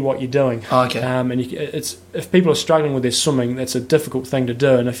see what you're doing. Oh, okay. And if people are struggling with their swimming, that's a difficult thing to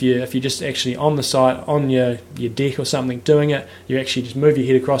do. And if you're just actually on the side, on your deck or something, doing it, you actually just move your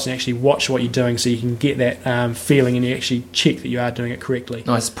head across and actually watch what you're doing, so you can get that feeling, and you actually check that you are doing it correctly.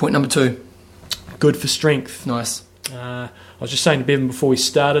 Nice. Point number 2. Good for strength. Nice. was just saying to Bevan before we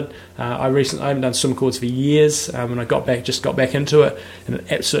started, I haven't done swim cords for years, and I got back into it, and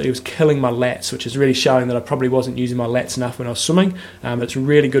it absolutely was killing my lats, which is really showing that I probably wasn't using my lats enough when I was swimming. It's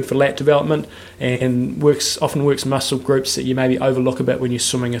really good for lat development, and often works muscle groups that you maybe overlook a bit when you're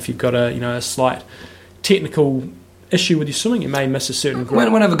swimming. If you've got a slight technical issue with your swimming, you may miss a certain group.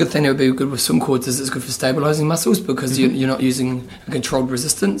 One other good thing that would be good with swim cords is it's good for stabilising muscles, because you're not using a controlled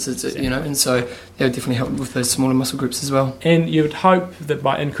resistance, and so that would definitely help with those smaller muscle groups as well. And you would hope that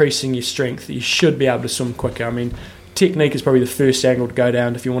by increasing your strength, you should be able to swim quicker. I mean, technique is probably the first angle to go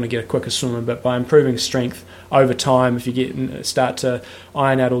down if you want to get a quicker swimmer, but by improving strength over time, if you start to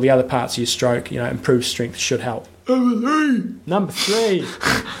iron out all the other parts of your stroke, improved strength should help. Number three.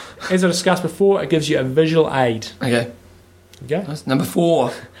 As I discussed before, it gives you a visual aid. Okay. Nice. Number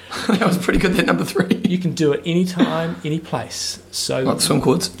 4. That was pretty good, that number 3. You can do it anytime, any place. So, like the swim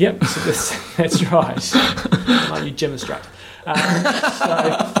cords? Yep, so that's right. Like your gym instructor.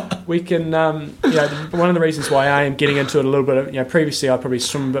 So we can, one of the reasons why I am getting into it a little bit, previously I probably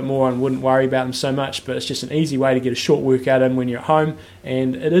swim a bit more and wouldn't worry about them so much, but it's just an easy way to get a short workout in when you're at home,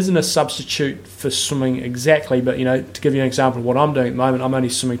 and it isn't a substitute for swimming exactly, but, to give you an example of what I'm doing at the moment, I'm only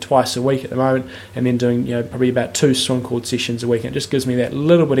swimming twice a week at the moment, and then doing, probably about 2 swim cord sessions a week, and it just gives me that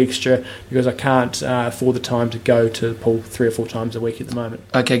little bit extra because I can't afford the time to go to the pool 3 or 4 times a week at the moment.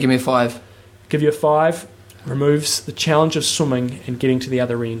 Okay, give me a 5. Give you a 5. Removes the challenge of swimming and getting to the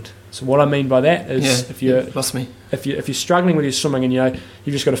other end. So what I mean by that is, if you're struggling with your swimming and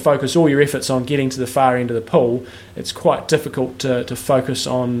you've just got to focus all your efforts on getting to the far end of the pool, it's quite difficult to focus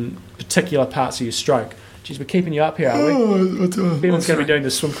on particular parts of your stroke. Geez, we're keeping you up here, are we? Bevan's going to be doing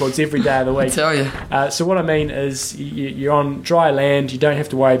the swim cords every day of the week. I tell you. So what I mean is, you're on dry land. You don't have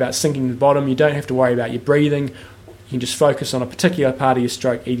to worry about sinking to the bottom. You don't have to worry about your breathing. You can just focus on a particular part of your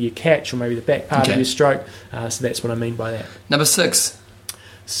stroke, either your catch or maybe the back part of your stroke. So that's what I mean by that. Number 6.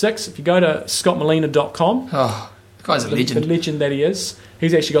 6, if you go to scottmolina.com. Oh, the guy's a legend. The legend that he is.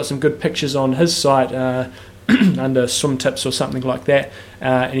 He's actually got some good pictures on his site under swim tips or something like that.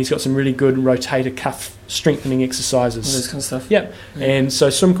 And he's got some really good rotator cuff strengthening exercises. All this kind of stuff. Yep. Yeah. And so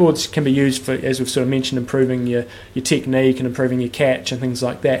swim cords can be used for, as we've sort of mentioned, improving your technique and improving your catch and things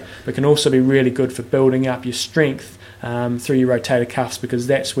like that, but can also be really good for building up your strength through your rotator cuffs, because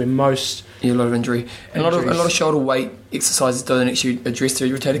that's where most... Yeah, a lot of injury. And a lot of shoulder weight exercises don't actually address the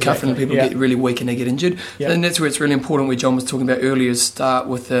rotator cuff, and people get really weak and they get injured. Yep. And that's where it's really important, where John was talking about earlier, is start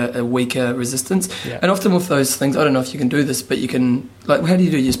with a weaker resistance. Yep. And often with those things, I don't know if you can do this, but you can... Like, how do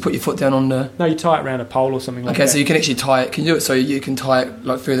you do it? You just put your foot down on the... No, you tie it around a pole or something like that. Okay, so you can actually tie it. Can you do it so you can tie it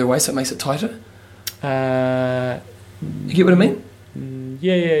like further away so it makes it tighter? You get what I mean?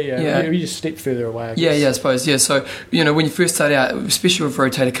 Yeah. You just step further away, I guess. Yeah, I suppose. Yeah, so, when you first start out, especially with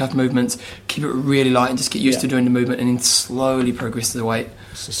rotator cuff movements, keep it really light and just get used to doing the movement, and then slowly progress to the weight.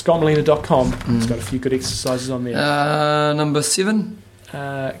 So scottmolina.com. It's got a few good exercises on there. Number 7.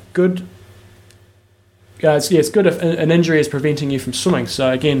 Good. It's good if an injury is preventing you from swimming.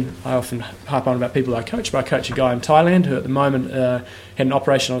 So again, I often harp on about people I coach, but I coach a guy in Thailand who at the moment had an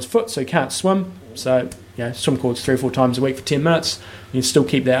operation on his foot, so he can't swim. So swim cords 3 or 4 times a week for 10 minutes. You can still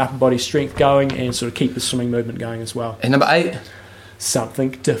keep that upper body strength going and sort of keep the swimming movement going as well. And number 8. Something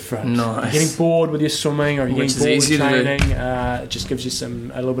different. Nice. You're getting bored with your swimming, or you're getting bored with training. It just gives you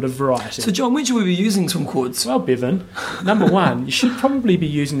a little bit of variety. So, John, when should we be using swim cords? Well, Bevan, number 1, you should probably be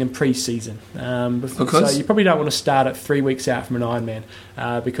using them pre-season. Because? So you probably don't want to start it 3 weeks out from an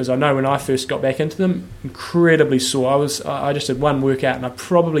Ironman, because I know when I first got back into them, incredibly sore. I just did one workout, and I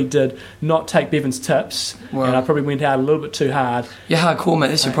probably did not take Bevan's tips, and I probably went out a little bit too hard. You're hardcore, mate.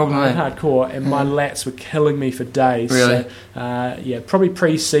 That's your problem, mate. Hardcore, and my lats were killing me for days. Really? So, probably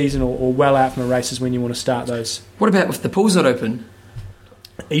pre-season or well out from a race is when you want to start those. What about if the pool's not open?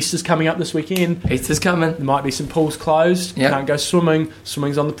 Easter's coming up this weekend. Easter's coming. There might be some pools closed. Yep. Can't go swimming.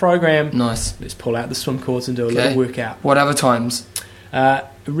 Swimming's on the program. Nice. Let's pull out the swim cords and do a little workout. What other times? A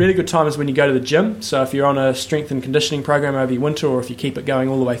really good time is when you go to the gym. So if you're on a strength and conditioning program over your winter, or if you keep it going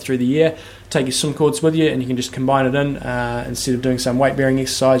all the way through the year, take your swim cords with you, and you can just combine it in. Instead of doing some weight bearing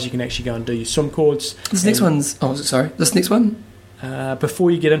exercise, you can actually go and do your swim cords. This next one?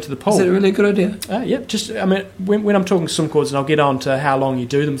 Before you get into the pool. Is it really a good idea? When I'm talking swim cords, and I'll get on to how long you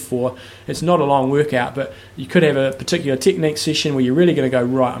do them for, it's not a long workout, but you could have a particular technique session where you're really going to go,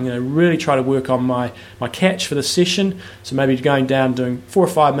 right, I'm going to really try to work on my catch for this session. So maybe you're going down doing 4 or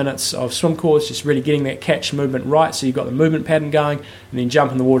 5 minutes of swim cords, just really getting that catch movement right, so you've got the movement pattern going, and then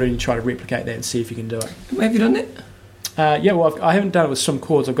jump in the water and you try to replicate that and see if you can do it. Have you done that? I haven't done it with swim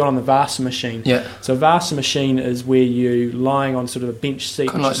cords. I've got on the Vasa machine. Yeah. So a Vasa machine is where you lying on sort of a bench seat,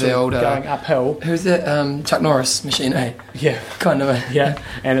 Kind of like the old going uphill. Who's that? Chuck Norris machine, eh? Yeah. Kind of. Yeah,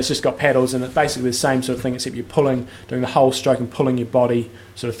 and it's just got paddles, and it's basically the same sort of thing, except you're doing the whole stroke and pulling your body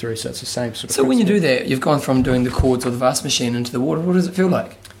sort of through. So it's the same sort of. So when you do that, you've gone from doing the cords or the Vasa machine into the water. What does it feel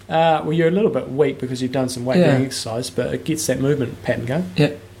like? Well, you're a little bit weak because you've done some weight bearing exercise, but it gets that movement pattern going.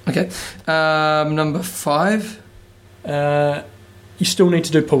 Yeah. Okay. Number 5. You still need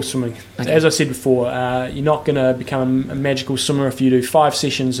to do pool swimming. Okay. As I said before, you're not going to become a magical swimmer if you do 5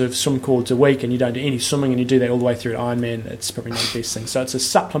 sessions of swim cords a week and you don't do any swimming and you do that all the way through to Ironman. It's probably not the best thing. So it's a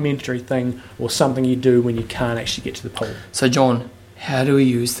supplementary thing or something you do when you can't actually get to the pool. So John, how do we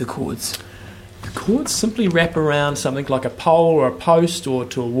use the cords? The cords simply wrap around something like a pole or a post or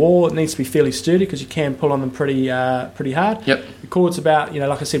to a wall. It needs to be fairly sturdy because you can pull on them pretty hard. Yep. The cord's about,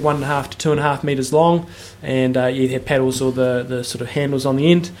 like I said, 1.5 to 2.5 metres long, and you have paddles or the sort of handles on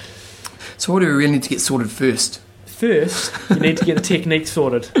the end. So what do we really need to get sorted first? First, you need to get the technique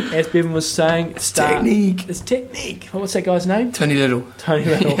sorted. As Bevan was saying, Technique. It's technique. What's that guy's name? Tony Little. Tony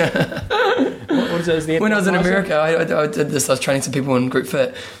Little. What is it? Is the When I was in America, I did this. I was training some people in Group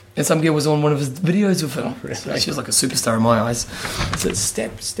Fit, and some girl was on one of his videos with him. Oh, really? So she was like a superstar in my eyes. Is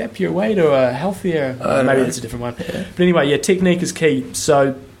it step your way to a healthier? Maybe know. that's a different one. Yeah. But anyway, technique is key.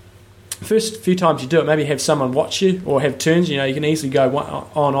 So first few times you do it, maybe have someone watch you or have turns. You can easily go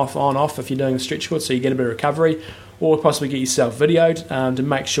on, off if you're doing the stretch cord, so you get a bit of recovery, or possibly get yourself videoed to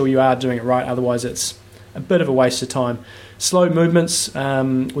make sure you are doing it right. Otherwise, it's a bit of a waste of time. Slow movements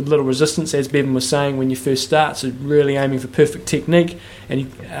with little resistance, as Bevan was saying, when you first start, so really aiming for perfect technique.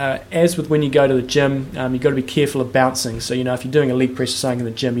 And as with when you go to the gym, you've got to be careful of bouncing. So, if you're doing a leg press or something in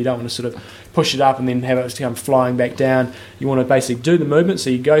the gym, you don't want to sort of push it up and then have it come flying back down. You want to basically do the movement, so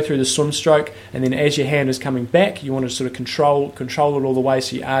you go through the swim stroke, and then as your hand is coming back, you want to sort of control it all the way,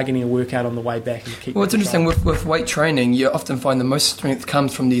 so you are getting a workout on the way back. And keep. Well, it's interesting, with weight training, you often find the most strength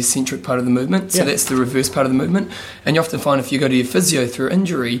comes from the eccentric part of the movement, so that's the reverse part of the movement. And you often find if you go to your physio through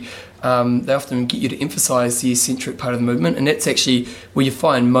injury, they often get you to emphasise the eccentric part of the movement, and that's actually where you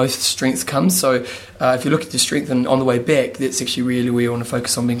find most strength comes. So if you look at the strength and on the way back, that's actually really where you want to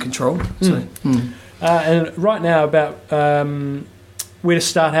focus on being controlled. And right now, about where to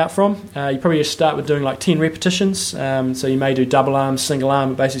start out from, you probably just start with doing like 10 repetitions. So you may do double arm, single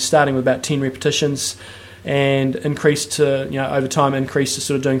arm, but basically starting with about 10 repetitions, and increase to, over time, increase to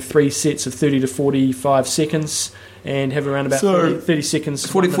sort of doing 3 sets of 30 to 45 seconds. And have around about 30 seconds.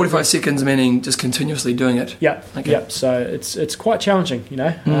 45 seconds, meaning just continuously doing it. Yeah, okay. Yep. So it's quite challenging,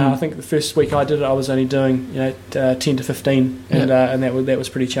 I think the first week I did it, I was only doing 10 to 15, and that was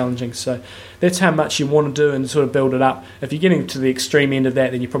pretty challenging. So that's how much you want to do and sort of build it up. If you're getting to the extreme end of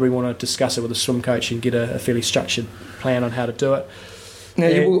that, then you probably want to discuss it with a swim coach and get a fairly structured plan on how to do it. Now,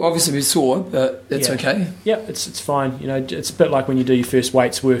 you will obviously be sore, but that's okay. Yeah, it's fine. It's a bit like when you do your first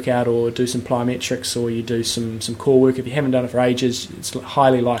weights workout or do some plyometrics or you do some core work. If you haven't done it for ages, it's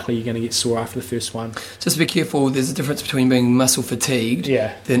highly likely you're going to get sore after the first one. Just be careful. There's a difference between being muscle fatigued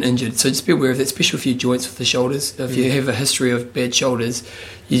than injured. So just be aware of that, especially with your joints with the shoulders. If you have a history of bad shoulders,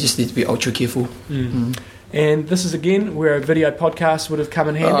 you just need to be ultra careful. And this is, again, where a video podcast would have come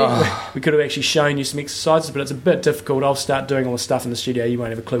in handy. We could have actually shown you some exercises, but it's a bit difficult. I'll start doing all the stuff in the studio. You won't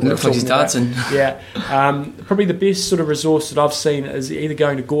have a clue what I'm talking about. Yeah. Probably the best sort of resource that I've seen is either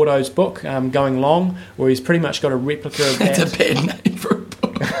going to Gordo's book, Going Long, where he's pretty much got a replica of that. That's a bad name for a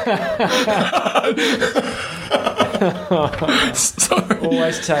book. Sorry.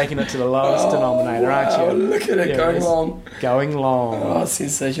 Always taking it to the lowest denominator, aren't you? Look at it, Going Long. Going Long. Oh,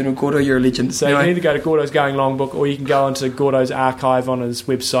 sensational. Gordo, you're a legend. So you can either go to Gordo's Going Long book, or you can go into Gordo's archive on his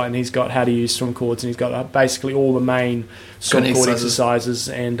website, and he's got how to use swim cords, and he's got basically all the main swim cord exercises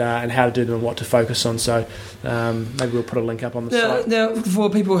and how to do them and what to focus on. So maybe we'll put a link up on the site. Now,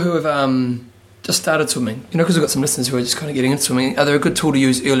 for people who have just started swimming, because we've got some listeners who are just kind of getting into swimming, are they a good tool to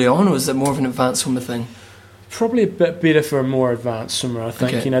use early on, or is it more of an advanced swimmer thing? Probably a bit better for a more advanced swimmer, I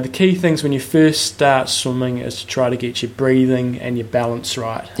think. Okay. The key things when you first start swimming is to try to get your breathing and your balance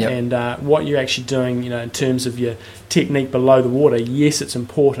right. Yep. And what you're actually doing, in terms of your technique below the water, yes, it's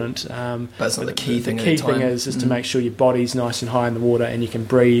important. But it's not the key thing. The key thing is to make sure your body's nice and high in the water and you can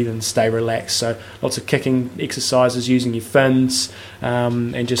breathe and stay relaxed. So lots of kicking exercises, using your fins,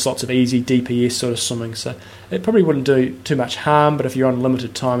 and just lots of easy DPS sort of swimming. So it probably wouldn't do too much harm, but if you're on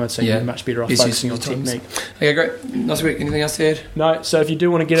limited time, I'd say you're much better off focusing on technique. Okay, great. Nice week. Anything else to add? No, so if you do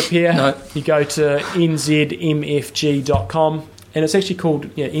want to get a pair, you go to nzmfg.com, and it's actually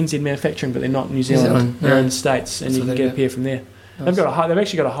called NZ Manufacturing, but they're not New Zealand. They're in the States, and you can get a pair from there. They've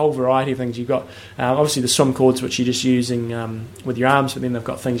actually got a whole variety of things. You've got obviously the swim cords, which you're just using with your arms, but then they've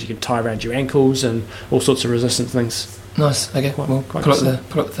got things you can tie around your ankles and all sorts of resistant things. Nice. Okay. Well, pull up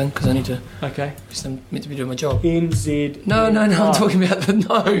the thing because I need to. Okay. Because I'm meant to be doing my job. NZ. No. I'm talking about the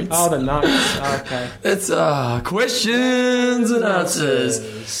notes. Oh, the notes. Okay. It's questions and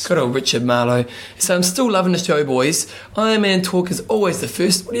answers. Good old Richard Marlowe. So I'm still loving the show, boys. Iron Man Talk is always the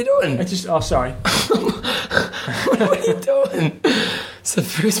first. What are you doing? Sorry. What are you doing? It's the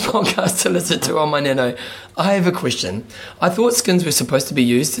first podcast to listen to on my Nano. I have a question. I thought skins were supposed to be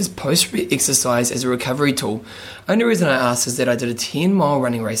used as post-exercise as a recovery tool. Only reason I asked is that I did a 10-mile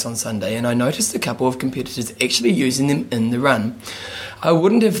running race on Sunday and I noticed a couple of competitors actually using them in the run. I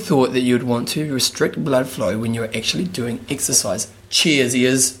wouldn't have thought that you would want to restrict blood flow when you're actually doing exercise. Cheers,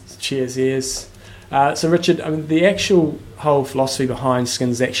 ears. Cheers, ears. So Richard, the actual whole philosophy behind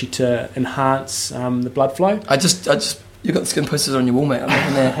skins is actually to enhance the blood flow. You've got the skin posters on your wall, mate. I'm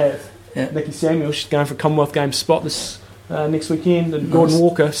looking there. I have. Yeah. Nikki Samuel, she's going for a Commonwealth Games spot this next weekend, and Gordon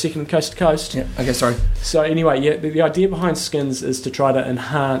Walker, second coast to coast. Yeah. Okay, sorry. So anyway, the idea behind skins is to try to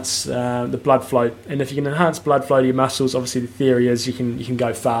enhance the blood flow, and if you can enhance blood flow to your muscles, obviously the theory is you can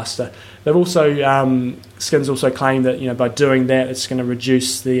go faster. They've also skins also claim that by doing that it's going to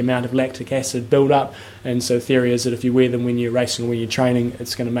reduce the amount of lactic acid build up, and so the theory is that if you wear them when you're racing or when you're training,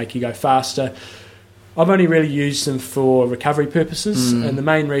 it's going to make you go faster. I've only really used them for recovery purposes, and the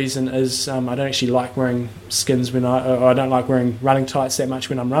main reason is I don't actually like wearing skins I don't like wearing running tights that much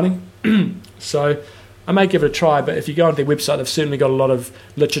when I'm running. So I may give it a try, but if you go onto their website, they've certainly got a lot of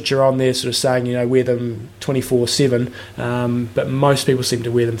literature on there sort of saying, wear them 24/7, but most people seem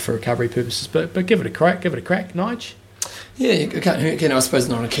to wear them for recovery purposes. But give it a crack, Nige. Yeah, you can't hurt, I suppose,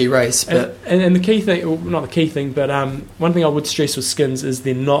 not on a key race. But and the key thing, well, not the key thing, but one thing I would stress with skins is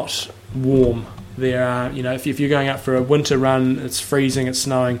they're not warm. They're, if you're going out for a winter run, it's freezing, it's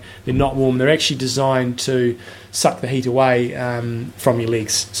snowing, they're not warm. They're actually designed to suck the heat away from your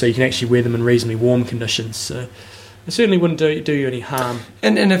legs, so you can actually wear them in reasonably warm conditions. So it certainly wouldn't do you any harm.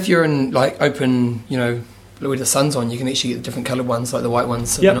 And if you're in like open, where the sun's on, you can actually get the different coloured ones, like the white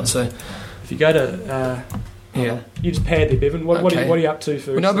ones. So they're not so. If you go to you just pad there, Bevan. What are you up to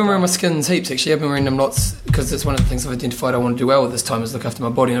for? Well, I've been wearing my skins heaps. Actually, I've been wearing them lots because it's one of the things I've identified I want to do well with this time is look after my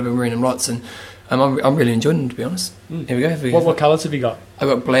body, and I've been wearing them lots, and I'm really enjoying them, to be honest. Here we go. What colours have you got? I've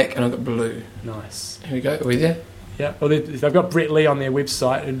got black and I've got blue. Nice. Here we go. Are we there? Yeah. Well, they've got Brett Lee on their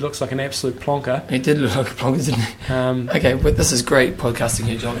website. It looks like an absolute plonker. He did look like a plonker, didn't he? Okay, but this is great podcasting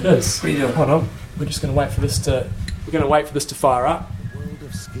here, John. It is. What are you doing? Hold on. We're just going to wait for this to. We're going to wait for this to fire up. World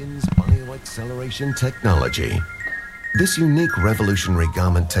of Skins bioacceleration technology. This unique revolutionary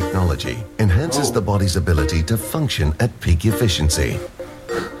garment technology enhances the body's ability to function at peak efficiency.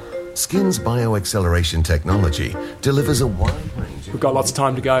 Skins bioacceleration technology delivers a wide range of... We've got lots of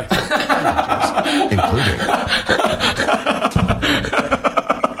time to go. including...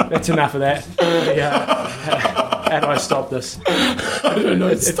 That's enough of that. How do I stop this? I don't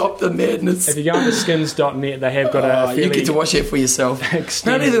know. Stop the madness. If you go on to skins.net, they have got a fairly... You get to watch it for yourself.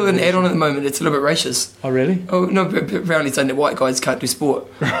 Apparently they've got an ad on at the moment. It's a little bit racist. Oh, really? Oh, no, but apparently saying that white guys can't do sport.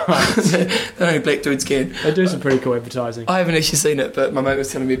 Right. That only black dudes can. They do some pretty cool advertising. I haven't actually seen it, but my mate was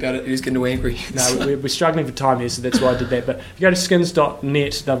telling me about it. He was getting angry. No, we're struggling for time here, so that's why I did that. But if you go to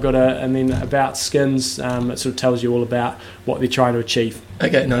skins.net, they've got and then about skins, it sort of tells you all about what they're trying to achieve.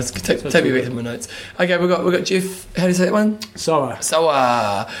 Okay, nice. Take me back to my notes. Okay, we've got Jeff. How do you say that one? Soa.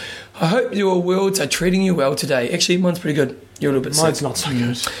 I hope your worlds are treating you well today. Actually, mine's pretty good. You're a little bit Mine's sick. not so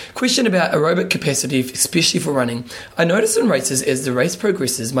good. Question about aerobic capacity, especially for running. I notice in races as the race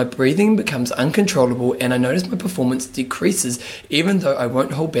progresses, my breathing becomes uncontrollable and I notice my performance decreases even though I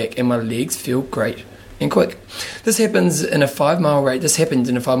won't hold back and my legs feel great and quick. This happened in a 5-mile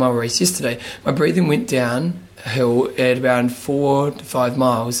race yesterday. My breathing went downhill at around 4 to 5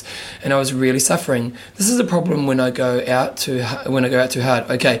 miles and I was really suffering. This is a problem when I go out too hard.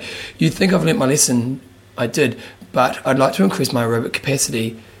 Okay, you think I've learnt my lesson. I did, but I'd like to increase my aerobic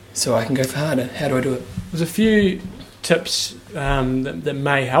capacity so I can go for harder. How do I do it? There's a few tips that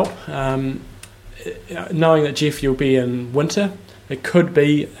may help. Knowing that, Jeff, you'll be in winter, it could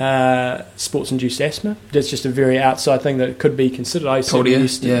be sports-induced asthma. That's just a very outside thing that could be considered. I certainly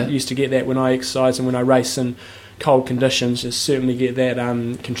used to get that when I exercise and when I race in cold conditions. Just certainly get that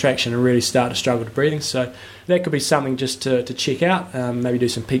contraction and really start to struggle to breathing. So that could be something just to check out. Maybe do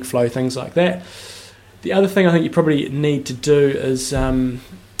some peak flow, things like that. The other thing I think you probably need to do is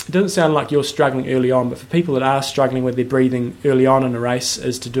it doesn't sound like you're struggling early on, but for people that are struggling with their breathing early on in a race,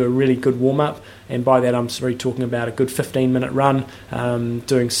 is to do a really good warm-up. And by that I'm really talking about a good 15-minute run,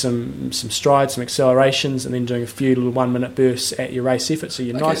 doing some strides, some accelerations, and then doing a few little 1-minute bursts at your race effort. So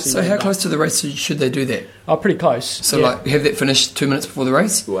you're nicely. So how close to the race should they do that? Oh, pretty close. So like have that finished 2 minutes before the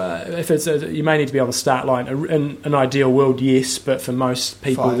race? Well, if it's you may need to be on the start line. In an ideal world, yes, but for most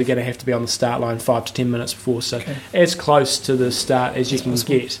people, they're going to have to be on the start line 5 to 10 minutes before. So as close to the start as you can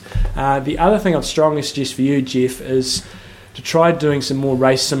get. The other thing I'd strongly suggest for you, Jeff, is to try doing some more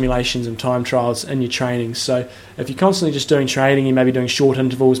race simulations and time trials in your training. So if you're constantly just doing training, you may be doing short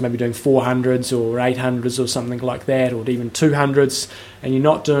intervals, maybe doing 400s or 800s or something like that, or even 200s, and you're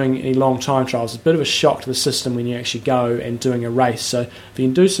not doing any long time trials, it's a bit of a shock to the system when you actually go and doing a race. So if you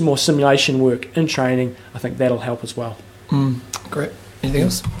can do some more simulation work in training, I think that'll help as well. Great. Anything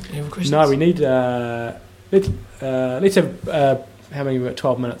else? Any other questions? No, we need... let's have... how many? We've got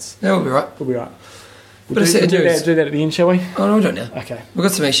 12 minutes. No, we'll be right. We'll be right. Bit of sad news. Do that at the end, shall we? Oh, no, we don't now. Okay. We've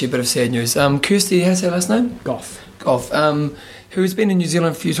got some actually a bit of sad news. Kirsty, how's her last name? Goff. Who's been in New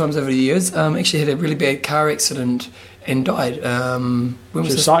Zealand a few times over the years, actually had a really bad car accident and died. When was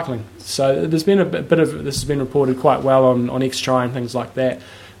she was cycling. So there's been a bit of... This has been reported quite well on X-Try and things like that.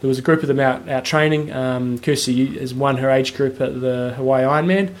 There was a group of them out training. Kirsty has won her age group at the Hawaii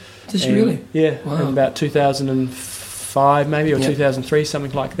Ironman. Did she really? Yeah, wow. In about 2005 maybe, or 2003,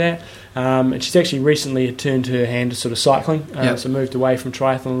 something like that. And she's actually recently turned her hand to sort of cycling, so moved away from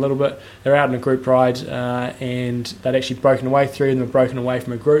triathlon a little bit. They're out in a group ride, and they'd actually broken away. 3 of them were broken away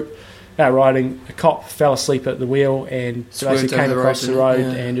from a group. Out riding, a cop fell asleep at the wheel and basically came across the road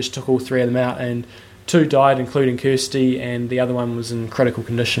and just took all 3 of them out. And 2 died, including Kirsty, and the other one was in critical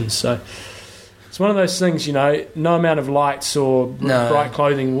condition. So it's one of those things, no amount of lights or bright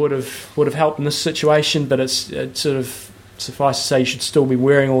clothing would have helped in this situation, but it's sort of suffice to say you should still be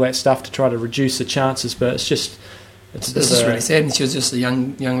wearing all that stuff to try to reduce the chances. But it's just this is really sad. And she was just a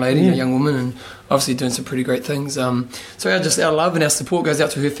young lady, a young woman, and obviously doing some pretty great things. So our love and our support goes out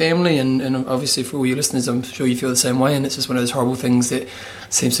to her family, and obviously for all your listeners, I'm sure you feel the same way. And it's just one of those horrible things that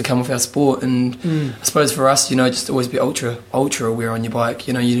seems to come with our sport. And I suppose for us, just always be ultra aware on your bike.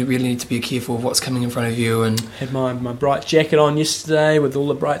 You really need to be careful of what's coming in front of you. And had my bright jacket on yesterday with all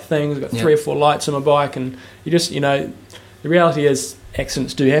the bright things. I've got 3 or 4 lights on my bike, and you just the reality is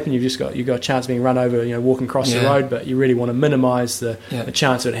accidents do happen. You've got a chance of being run over, walking across the road, but you really want to minimise the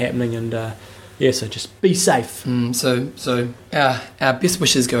chance of it happening. And so just be safe. So our best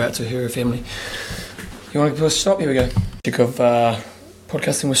wishes go out to her family. You want to put a stop? Here we go. Check of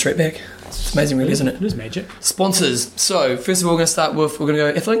podcasting with Straight Back. It's amazing, really, isn't it? It is magic. Sponsors. So first of all, we're going to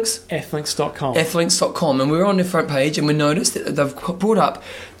go Athlinks. Athlinks.com. Athlinks.com, and we're on their front page, and we noticed that they've brought up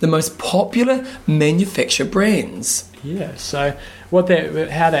the most popular manufacturer brands. Yeah. So how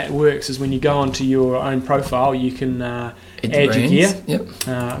that works is when you go onto your own profile, you can add your gear. Yep.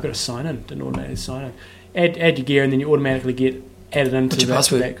 I've got to sign in. Didn't automatically sign in. Add your gear, and then you automatically get added into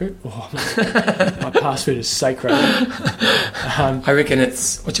that group. Oh, my password is sacred. I reckon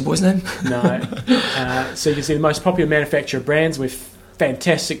it's... What's your boy's name? No. So you can see the most popular manufacturer brands. We're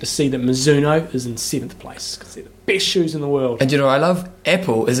fantastic to see that Mizuno is in 7th place because they're the best shoes in the world. And I love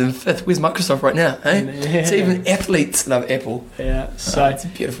Apple is in 5th. Where's Microsoft right now? Eh? Yeah. So even athletes love Apple. Yeah. So it's a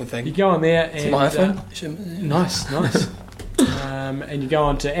beautiful thing. You go on there and... It's my iPhone. Nice. And you go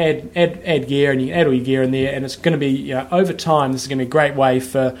on to add gear, and you can add all your gear in there, and it's going to be, over time, this is going to be a great way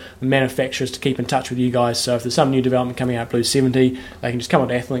for the manufacturers to keep in touch with you guys. So if there's some new development coming out, Blue 70, they can just come on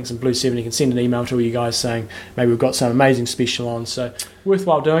to Athlinks, and Blue 70 can send an email to all you guys saying, maybe we've got some amazing special on. So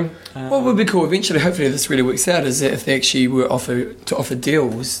worthwhile doing. What would be cool eventually, hopefully this really works out, is that if they actually were to offer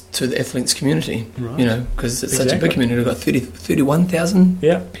deals to the Athlinks community, right. Because it's such a big community. We've got 31,000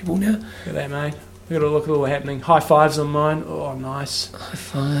 people now. Look at that, mate. We've got a look at all happening. High fives on mine. Oh, nice. High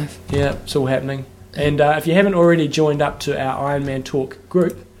five. Yeah, it's all happening. And if you haven't already joined up to our Ironman Talk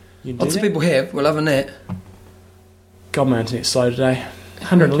group, you can do Lots of people have. We're loving that. God, my internet's slow today.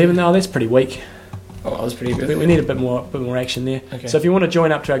 111 now. That's pretty weak. Oh, that was pretty good. We need a bit more action there. Okay. So if you want to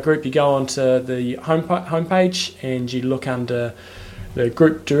join up to our group, you go onto the homepage and you look under the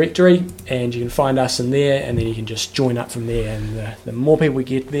group directory, and you can find us in there, and then you can just join up from there. And the more people we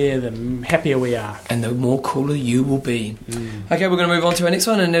get there, the happier we are, and the more cooler you will be. Okay, we're going to move on to our next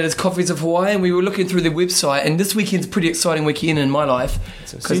one, and that is Coffees of Hawaii. And we were looking through their website, and this weekend's a pretty exciting weekend in my life.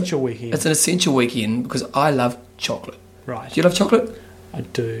 It's an essential weekend. It's an essential weekend because I love chocolate. Right. Do you love chocolate? I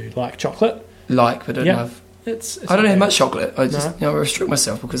do like chocolate. But don't love. I don't have much chocolate. I just I restrict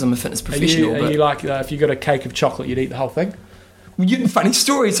myself because I'm a fitness professional. Are you like if you got a cake of chocolate, you'd eat the whole thing? Funny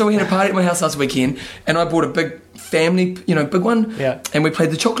story. So we had a party at my house last weekend, and I bought a big family, big one. Yeah. And we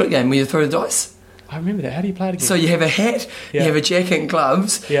played the chocolate game where you throw the dice. I remember that. How do you play it again? So you have a hat, you have a jacket and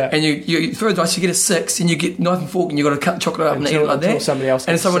gloves, and you throw the dice, you get a 6, and you get knife and fork, and you've got to cut the chocolate up and eat it like that. Somebody else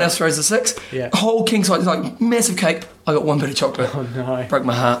and someone else throws a 6. Yeah. Whole king size, like massive cake. I got one bit of chocolate. Oh no. Broke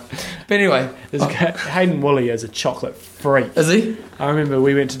my heart. But anyway. Hayden Woolley is a chocolate freak. Is he? I remember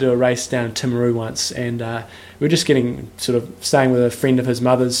we went to do a race down in Timaru once, and we were just staying with a friend of his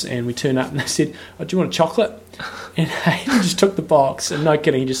mother's, and we turned up and they said, "Oh, do you want a chocolate?" And Hayden just took the box, and no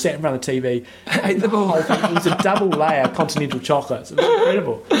kidding, he just sat in front of the TV, ate the whole thing. It was a double layer continental chocolates. It was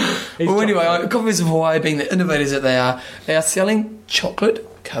incredible. Well, anyway, Coffees of Hawaii, being the innovators that they are selling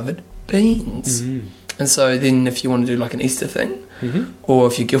chocolate-covered beans. Mm. And so then if you want to do like an Easter thing, or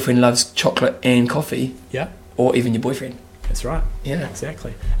if your girlfriend loves chocolate and coffee, or even your boyfriend. That's right. Yeah.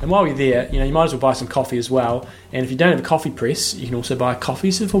 Exactly. And while you're there, you might as well buy some coffee as well. And if you don't have a coffee press, you can also buy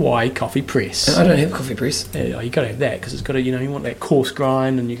Coffees of Hawaii coffee press. I don't have a coffee press. Yeah, you got to have that because it's got to, you want that coarse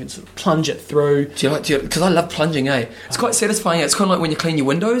grind and you can sort of plunge it through. Because I love plunging, It's quite satisfying. It's kind of like when you clean your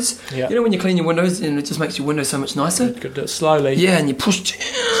windows. Yeah. When you clean your windows, and it just makes your windows so much nicer. You've got to do it slowly. Yeah, and you push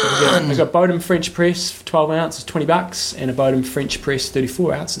down. I've got Bodum French press, 12 ounces, $20, and a Bodum French press,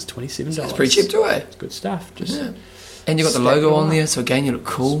 34 ounces, $27. It's pretty cheap too, It's good stuff. And you've got the logo on there, so again, you look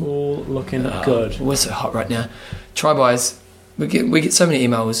cool. It's all looking good. We're so hot right now. Try-buys. We get so many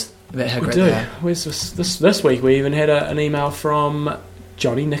emails about how great they are. This week we even had an email from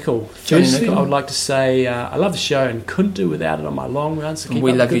Johnny Nicol. Firstly, I would like to say I love the show and couldn't do without it on my long runs. So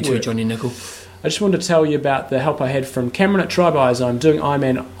we love you too, Johnny Nicol. I just wanted to tell you about the help I had from Cameron at Try-buys. I'm doing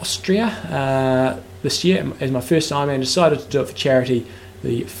Ironman Austria this year. As my first Ironman, decided to do it for charity,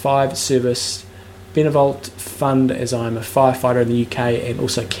 the 5-service Benevolt Fund, as I'm a firefighter in the UK, and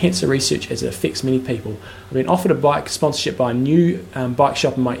also cancer research as it affects many people. I've been offered a bike sponsorship by a new bike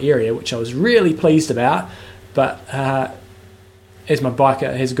shop in my area, which I was really pleased about, but as my bike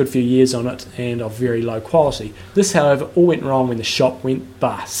has a good few years on it and of very low quality. This, however, all went wrong when the shop went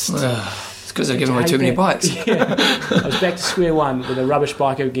bust. It's because they're giving away too many bikes. Yeah. I was back to square one with a rubbish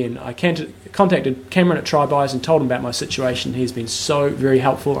bike again. I contacted Cameron at Try-buys and told him about my situation. He's been so very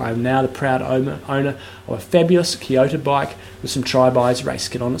helpful. I am now the proud owner of a fabulous Kyoto bike with some Try-buys race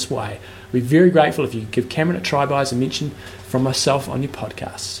kit on its way. I'd be very grateful if you could give Cameron at Try-buys a mention from myself on your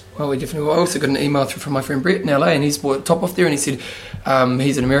podcast. Well, we definitely will. I also got an email through from my friend Brett in LA, and he's bought a top off there, and he said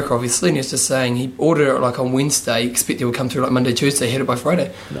he's in America, obviously, and he's just saying he ordered it like on Wednesday, expect it would come through like Monday, Tuesday, had it by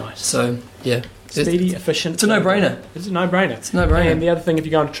Friday. Nice. So, yeah. Speedy, efficient. It's a no-brainer. It's a no-brainer. It's a no-brainer. And the other thing, if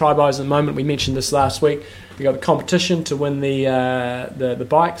you're going to Try-buys at the moment, we mentioned this last week, we got the competition to win the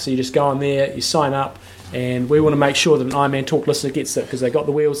bike, so you just go on there, you sign up, and we want to make sure that an Ironman Talk listener gets it because they got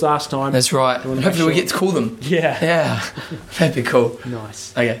the wheels last time. That's right. Hopefully we get to call them. Yeah. That'd be cool.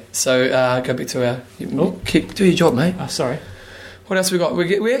 Nice. Okay, so go back to our... do your job, mate. Oh, sorry. What else we got?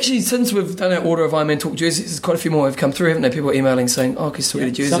 We actually, since we've done our order of Ironman Talk jerseys, there's quite a few more have come through, haven't they? People emailing saying, "Oh, can you still get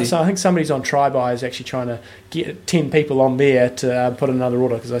a jersey?" So I think somebody's on Try-buys actually trying to get 10 people on there to put another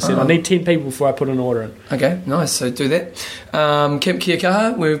order because I said I need 10 people before I put an order in. Okay, nice. So do that. Camp Kia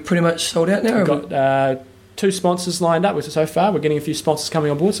Kaha, we're pretty much sold out now. We've got 2 sponsors lined up so far. We're getting a few sponsors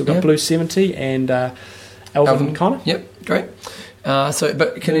coming on board. So we've got Blue 70 and Alvin Connor. Yep, great.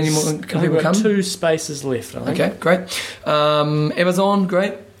 But can people come? 2 spaces left, I think. Okay, great. Amazon,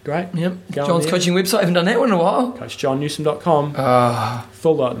 great. Yep. John's coaching website. I haven't done that one in a while. CoachJohnNewsom.com.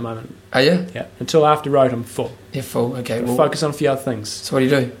 Full at the moment. Are you? Yeah. Until after Road, I'm full. You're full. Okay. We'll focus on a few other things. So what do you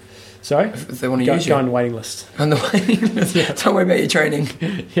do? Sorry? If they want to use you. Go on the waiting list. On the waiting list? Yeah. Don't worry about your training.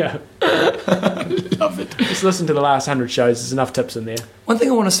 Yeah. Love it. Just listen to the last 100 shows. There's enough tips in there. One thing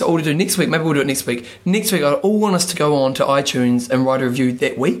I want us to all do next week, maybe we'll do it next week. Next week, I all want us to go on to iTunes and write a review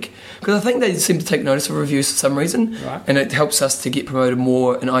that week. Because I think they seem to take notice of reviews for some reason. Right. And it helps us to get promoted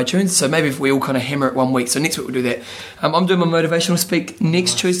more in iTunes. So maybe if we all kind of hammer it one week. So next week we'll do that. I'm doing my motivational speak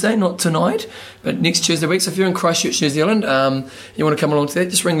next Tuesday, not tonight, but next Tuesday week. So if you're in Christchurch, New Zealand, you want to come along to that,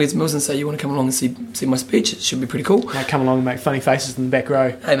 just ring Les Mills and say you want to come along and see my speech. It should be pretty cool. Might come along and make funny faces in the back row.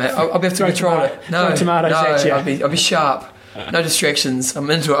 Hey mate, I'll be able to control it. No, tomatoes at you. I'll be sharp. No distractions. I'm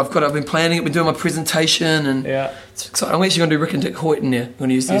into it. I've been planning it. Been doing my presentation, and it's exciting. I'm actually going to do Rick and Dick Hoyt in there. I'm going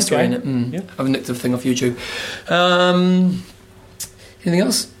to use their story in it. Yeah. I've nicked the thing off YouTube. Anything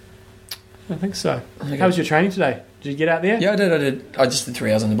else? I think so. Okay. How was your training today? Did you get out there? Yeah, I did. I just did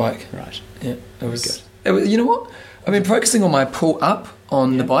 3 hours on the bike. Right. Yeah, it was good. You know what? I've been focusing on my pull up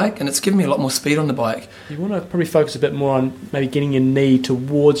on the bike, and it's given me a lot more speed on the bike. You want to probably focus a bit more on maybe getting your knee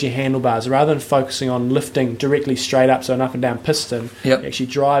towards your handlebars rather than focusing on lifting directly straight up, so an up and down piston. Yep. You actually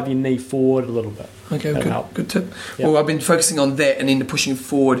drive your knee forward a little bit. Okay, good tip. Yep. Well, I've been focusing on that and then pushing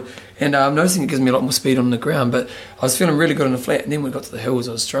forward, and I'm noticing it gives me a lot more speed on the ground, but I was feeling really good on the flat, and then when we got to the hills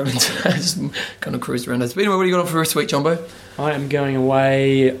I was struggling to just kind of cruise around those. But anyway, what do you got on for the rest of the week, Jumbo? I am going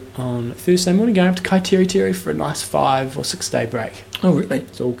away on Thursday morning, going up to Kaiteri for a nice 5 or 6 day break. Oh, really?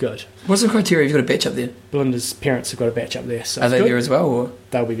 It's all good. What's the criteria? You've got a batch up there. Belinda's parents have got a batch up there. So Are they there as well? Or?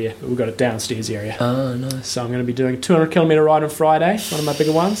 They'll be there, but we've got a downstairs area. Oh, nice. So I'm going to be doing a 200 kilometre ride on Friday, one of my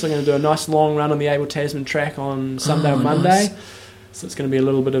bigger ones. I'm going to do a nice long run on the Abel Tasman track on Sunday or Monday. Nice. So it's going to be a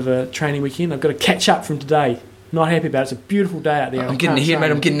little bit of a training weekend. I've got to catch up from today. Not happy about it. It's a beautiful day out there. I'm getting ahead, mate.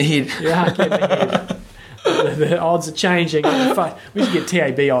 I'm getting ahead. Yeah, I'm getting ahead. The odds are changing. We should get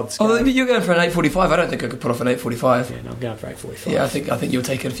TAB odds. Oh, you're going for an 8:45. I don't think I could put off an 8:45. Yeah, no, I'm going for 8:45. Yeah, I think you'll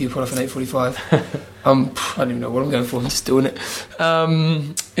take it if you put off an 8:45. I don't even know what I'm going for. I'm just doing it.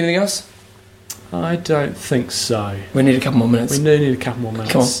 Anything else? I don't think so. We need a couple more minutes. We do need a couple more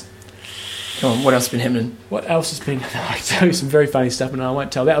minutes. Come on. What else has been happening? What else has been? I tell you some very funny stuff, and I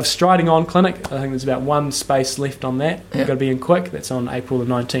won't tell that. Of Striding On Clinic, I think there's about one space left on that. Yeah. We've got to be in quick. That's on April the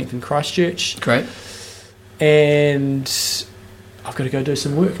 19th in Christchurch. Great. And I've got to go do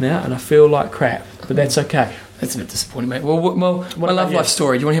some work now, and I feel like crap, but that's okay. That's a bit disappointing, mate. Well, my about love you? life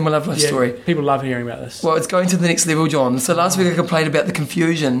story. Do you want to hear my love life story? People love hearing about this. Well, it's going to the next level, John. So last week I complained about the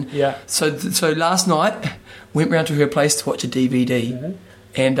confusion. Yeah. So last night, went round to her place to watch a DVD,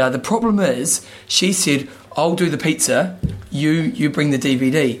 and the problem is, she said, "I'll do the pizza. You bring the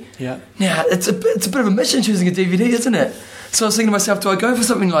DVD." Yeah. Now it's a bit of a mission choosing a DVD, isn't it? So I was thinking to myself, do I go for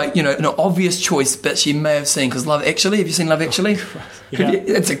something like, an obvious choice that she may have seen? Because Love Actually, have you seen Love Actually?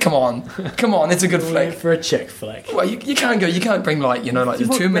 Yeah. Come on, that's a good flick. For a chick flick. Well, you can't bring like the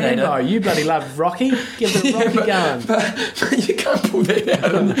Terminator. Rambo, you bloody love Rocky. Give the Rocky going. But you can't pull that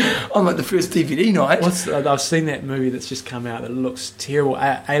out on like the first DVD night. I've seen that movie that's just come out that looks terrible.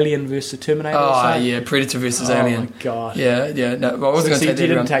 Alien versus Terminator. or Oh something. yeah, Predator versus Alien. Oh my god. Yeah. No, well, I wasn't going to take that. You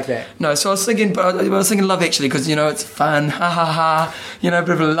didn't take that. No, so I was thinking, but I was thinking Love Actually because it's fun, ha ha ha. A bit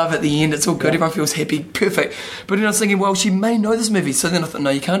of a love at the end. It's all good. Everyone feels happy, perfect. But then I was thinking, well, she may know this movie. So then I thought, no,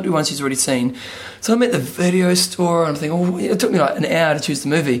 you can't do one she's already seen. So I'm at the video store and I'm thinking, oh, it took me like an hour to choose the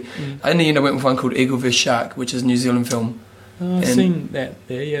movie. In the end, I went with one called Eagle vs Shark, which is a New Zealand film. Oh, I've seen that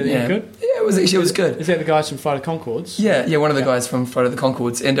there. Yeah, they're good. Yeah, it was good. Is that the guys from Flight of Conchords? Yeah, one of the guys from Flight of the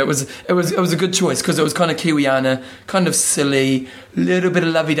Conchords, and it was a good choice because it was kind of Kiwiana, kind of silly, little bit of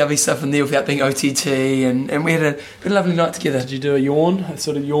lovey-dovey stuff in there without being OTT, and we had a lovely night together. Did you do a yawn? A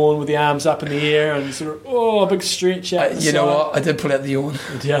sort of yawn with the arms up in the air and sort of a big stretch out? You know what? I did pull out the yawn,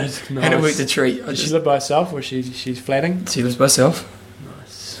 yeah, nice. and it worked a treat. Did she live by herself, or she's flatting? She lives by herself.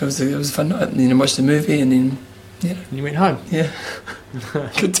 Nice. It was a fun night, and then I watched the movie, and then. Yeah. And you went home? Yeah.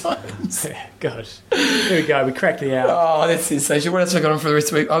 Good times. Yeah, God. There we go, we cracked the hour. Oh, that's sensational. What else have I got on for the rest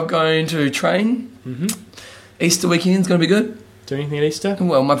of the week? I'm going to train. Mm-hmm. Easter weekend's going to be good. Do anything at Easter?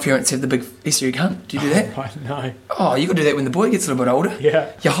 Well, my parents have the big Easter egg hunt. Do you do that? Right, no. Oh, you got to do that when the boy gets a little bit older.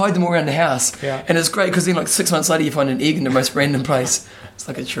 Yeah. You hide them all around the house. Yeah. And it's great because then like 6 months later you find an egg in the most random place. It's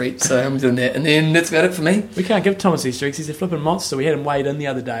like a treat. So I'm doing that. And then that's about it for me. We can't give Thomas Easter eggs. He's a flipping monster. We had him weighed in the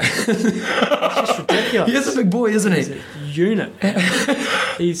other day. It's just ridiculous. He is a big boy, isn't he? He's a unit.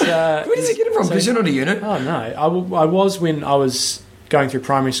 He's, where does he get it from? Because you're not a unit. Oh, no. I was when I was going through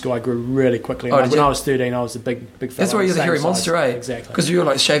primary school. I grew really quickly. Oh, when I was 13, I was a big fella. That's why you're the hairy size. monster, eh? Exactly. Because you were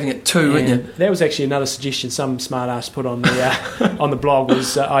like shaving at 2, weren't you? That was actually another suggestion some smart ass put on the on the blog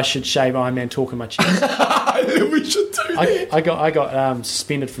was I should shave Iron Man talk in my chest. We should do that. I got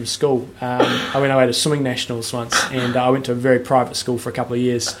suspended from school. I went away to swimming nationals once, and I went to a very private school for a couple of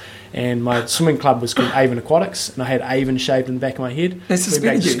years. And my swimming club was called Avon Aquatics, and I had Avon shaved in the back of my head. They went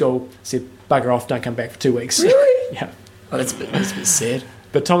suspended back to you? school, said bugger off, don't come back for 2 weeks. Really? Yeah. Oh, that's a bit sad.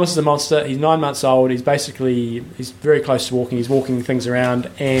 But Thomas is a monster. He's 9 months old. He's very close to walking. He's walking things around,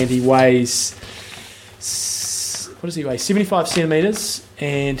 and he weighs, what does he weigh? 75 centimetres,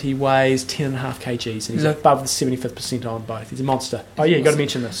 and he weighs 10.5 kgs, and he's above the 75th percentile on both. He's a monster. Oh yeah, you got to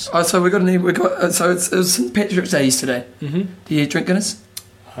mention this. Oh, so it was St Patrick's Day yesterday. Mm-hmm. Do you drink Guinness?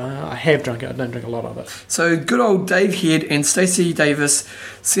 I have drunk it. I don't drink a lot of it. So good old Dave Head and Stacey Davis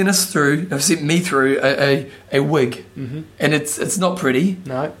sent me through a wig, and it's not pretty.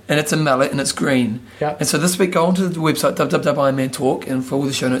 No. And it's a mallet and it's green. Yeah. And so this week go onto the website www.ironmantalk and for all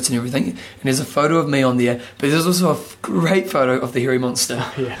the show notes and everything. And there's a photo of me on there, but there's also a great photo of the hairy monster.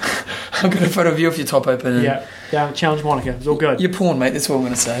 Yeah. I've got a photo of you with your top open. And Yeah, challenge Monica. It was all good. You're porn, mate. That's all I'm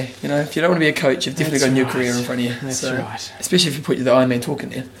going to say. You know, if you don't want to be a coach, you've definitely got a new right. career in front of you. That's right. Especially if you put the Ironman talk in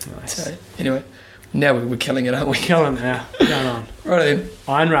there. Nice. So, anyway, now we're killing it, aren't we? Killing it now. Going on. Right then.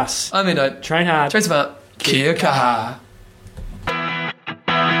 Iron Russ. I mean, don't. Train hard. Train smart. Kia kaha.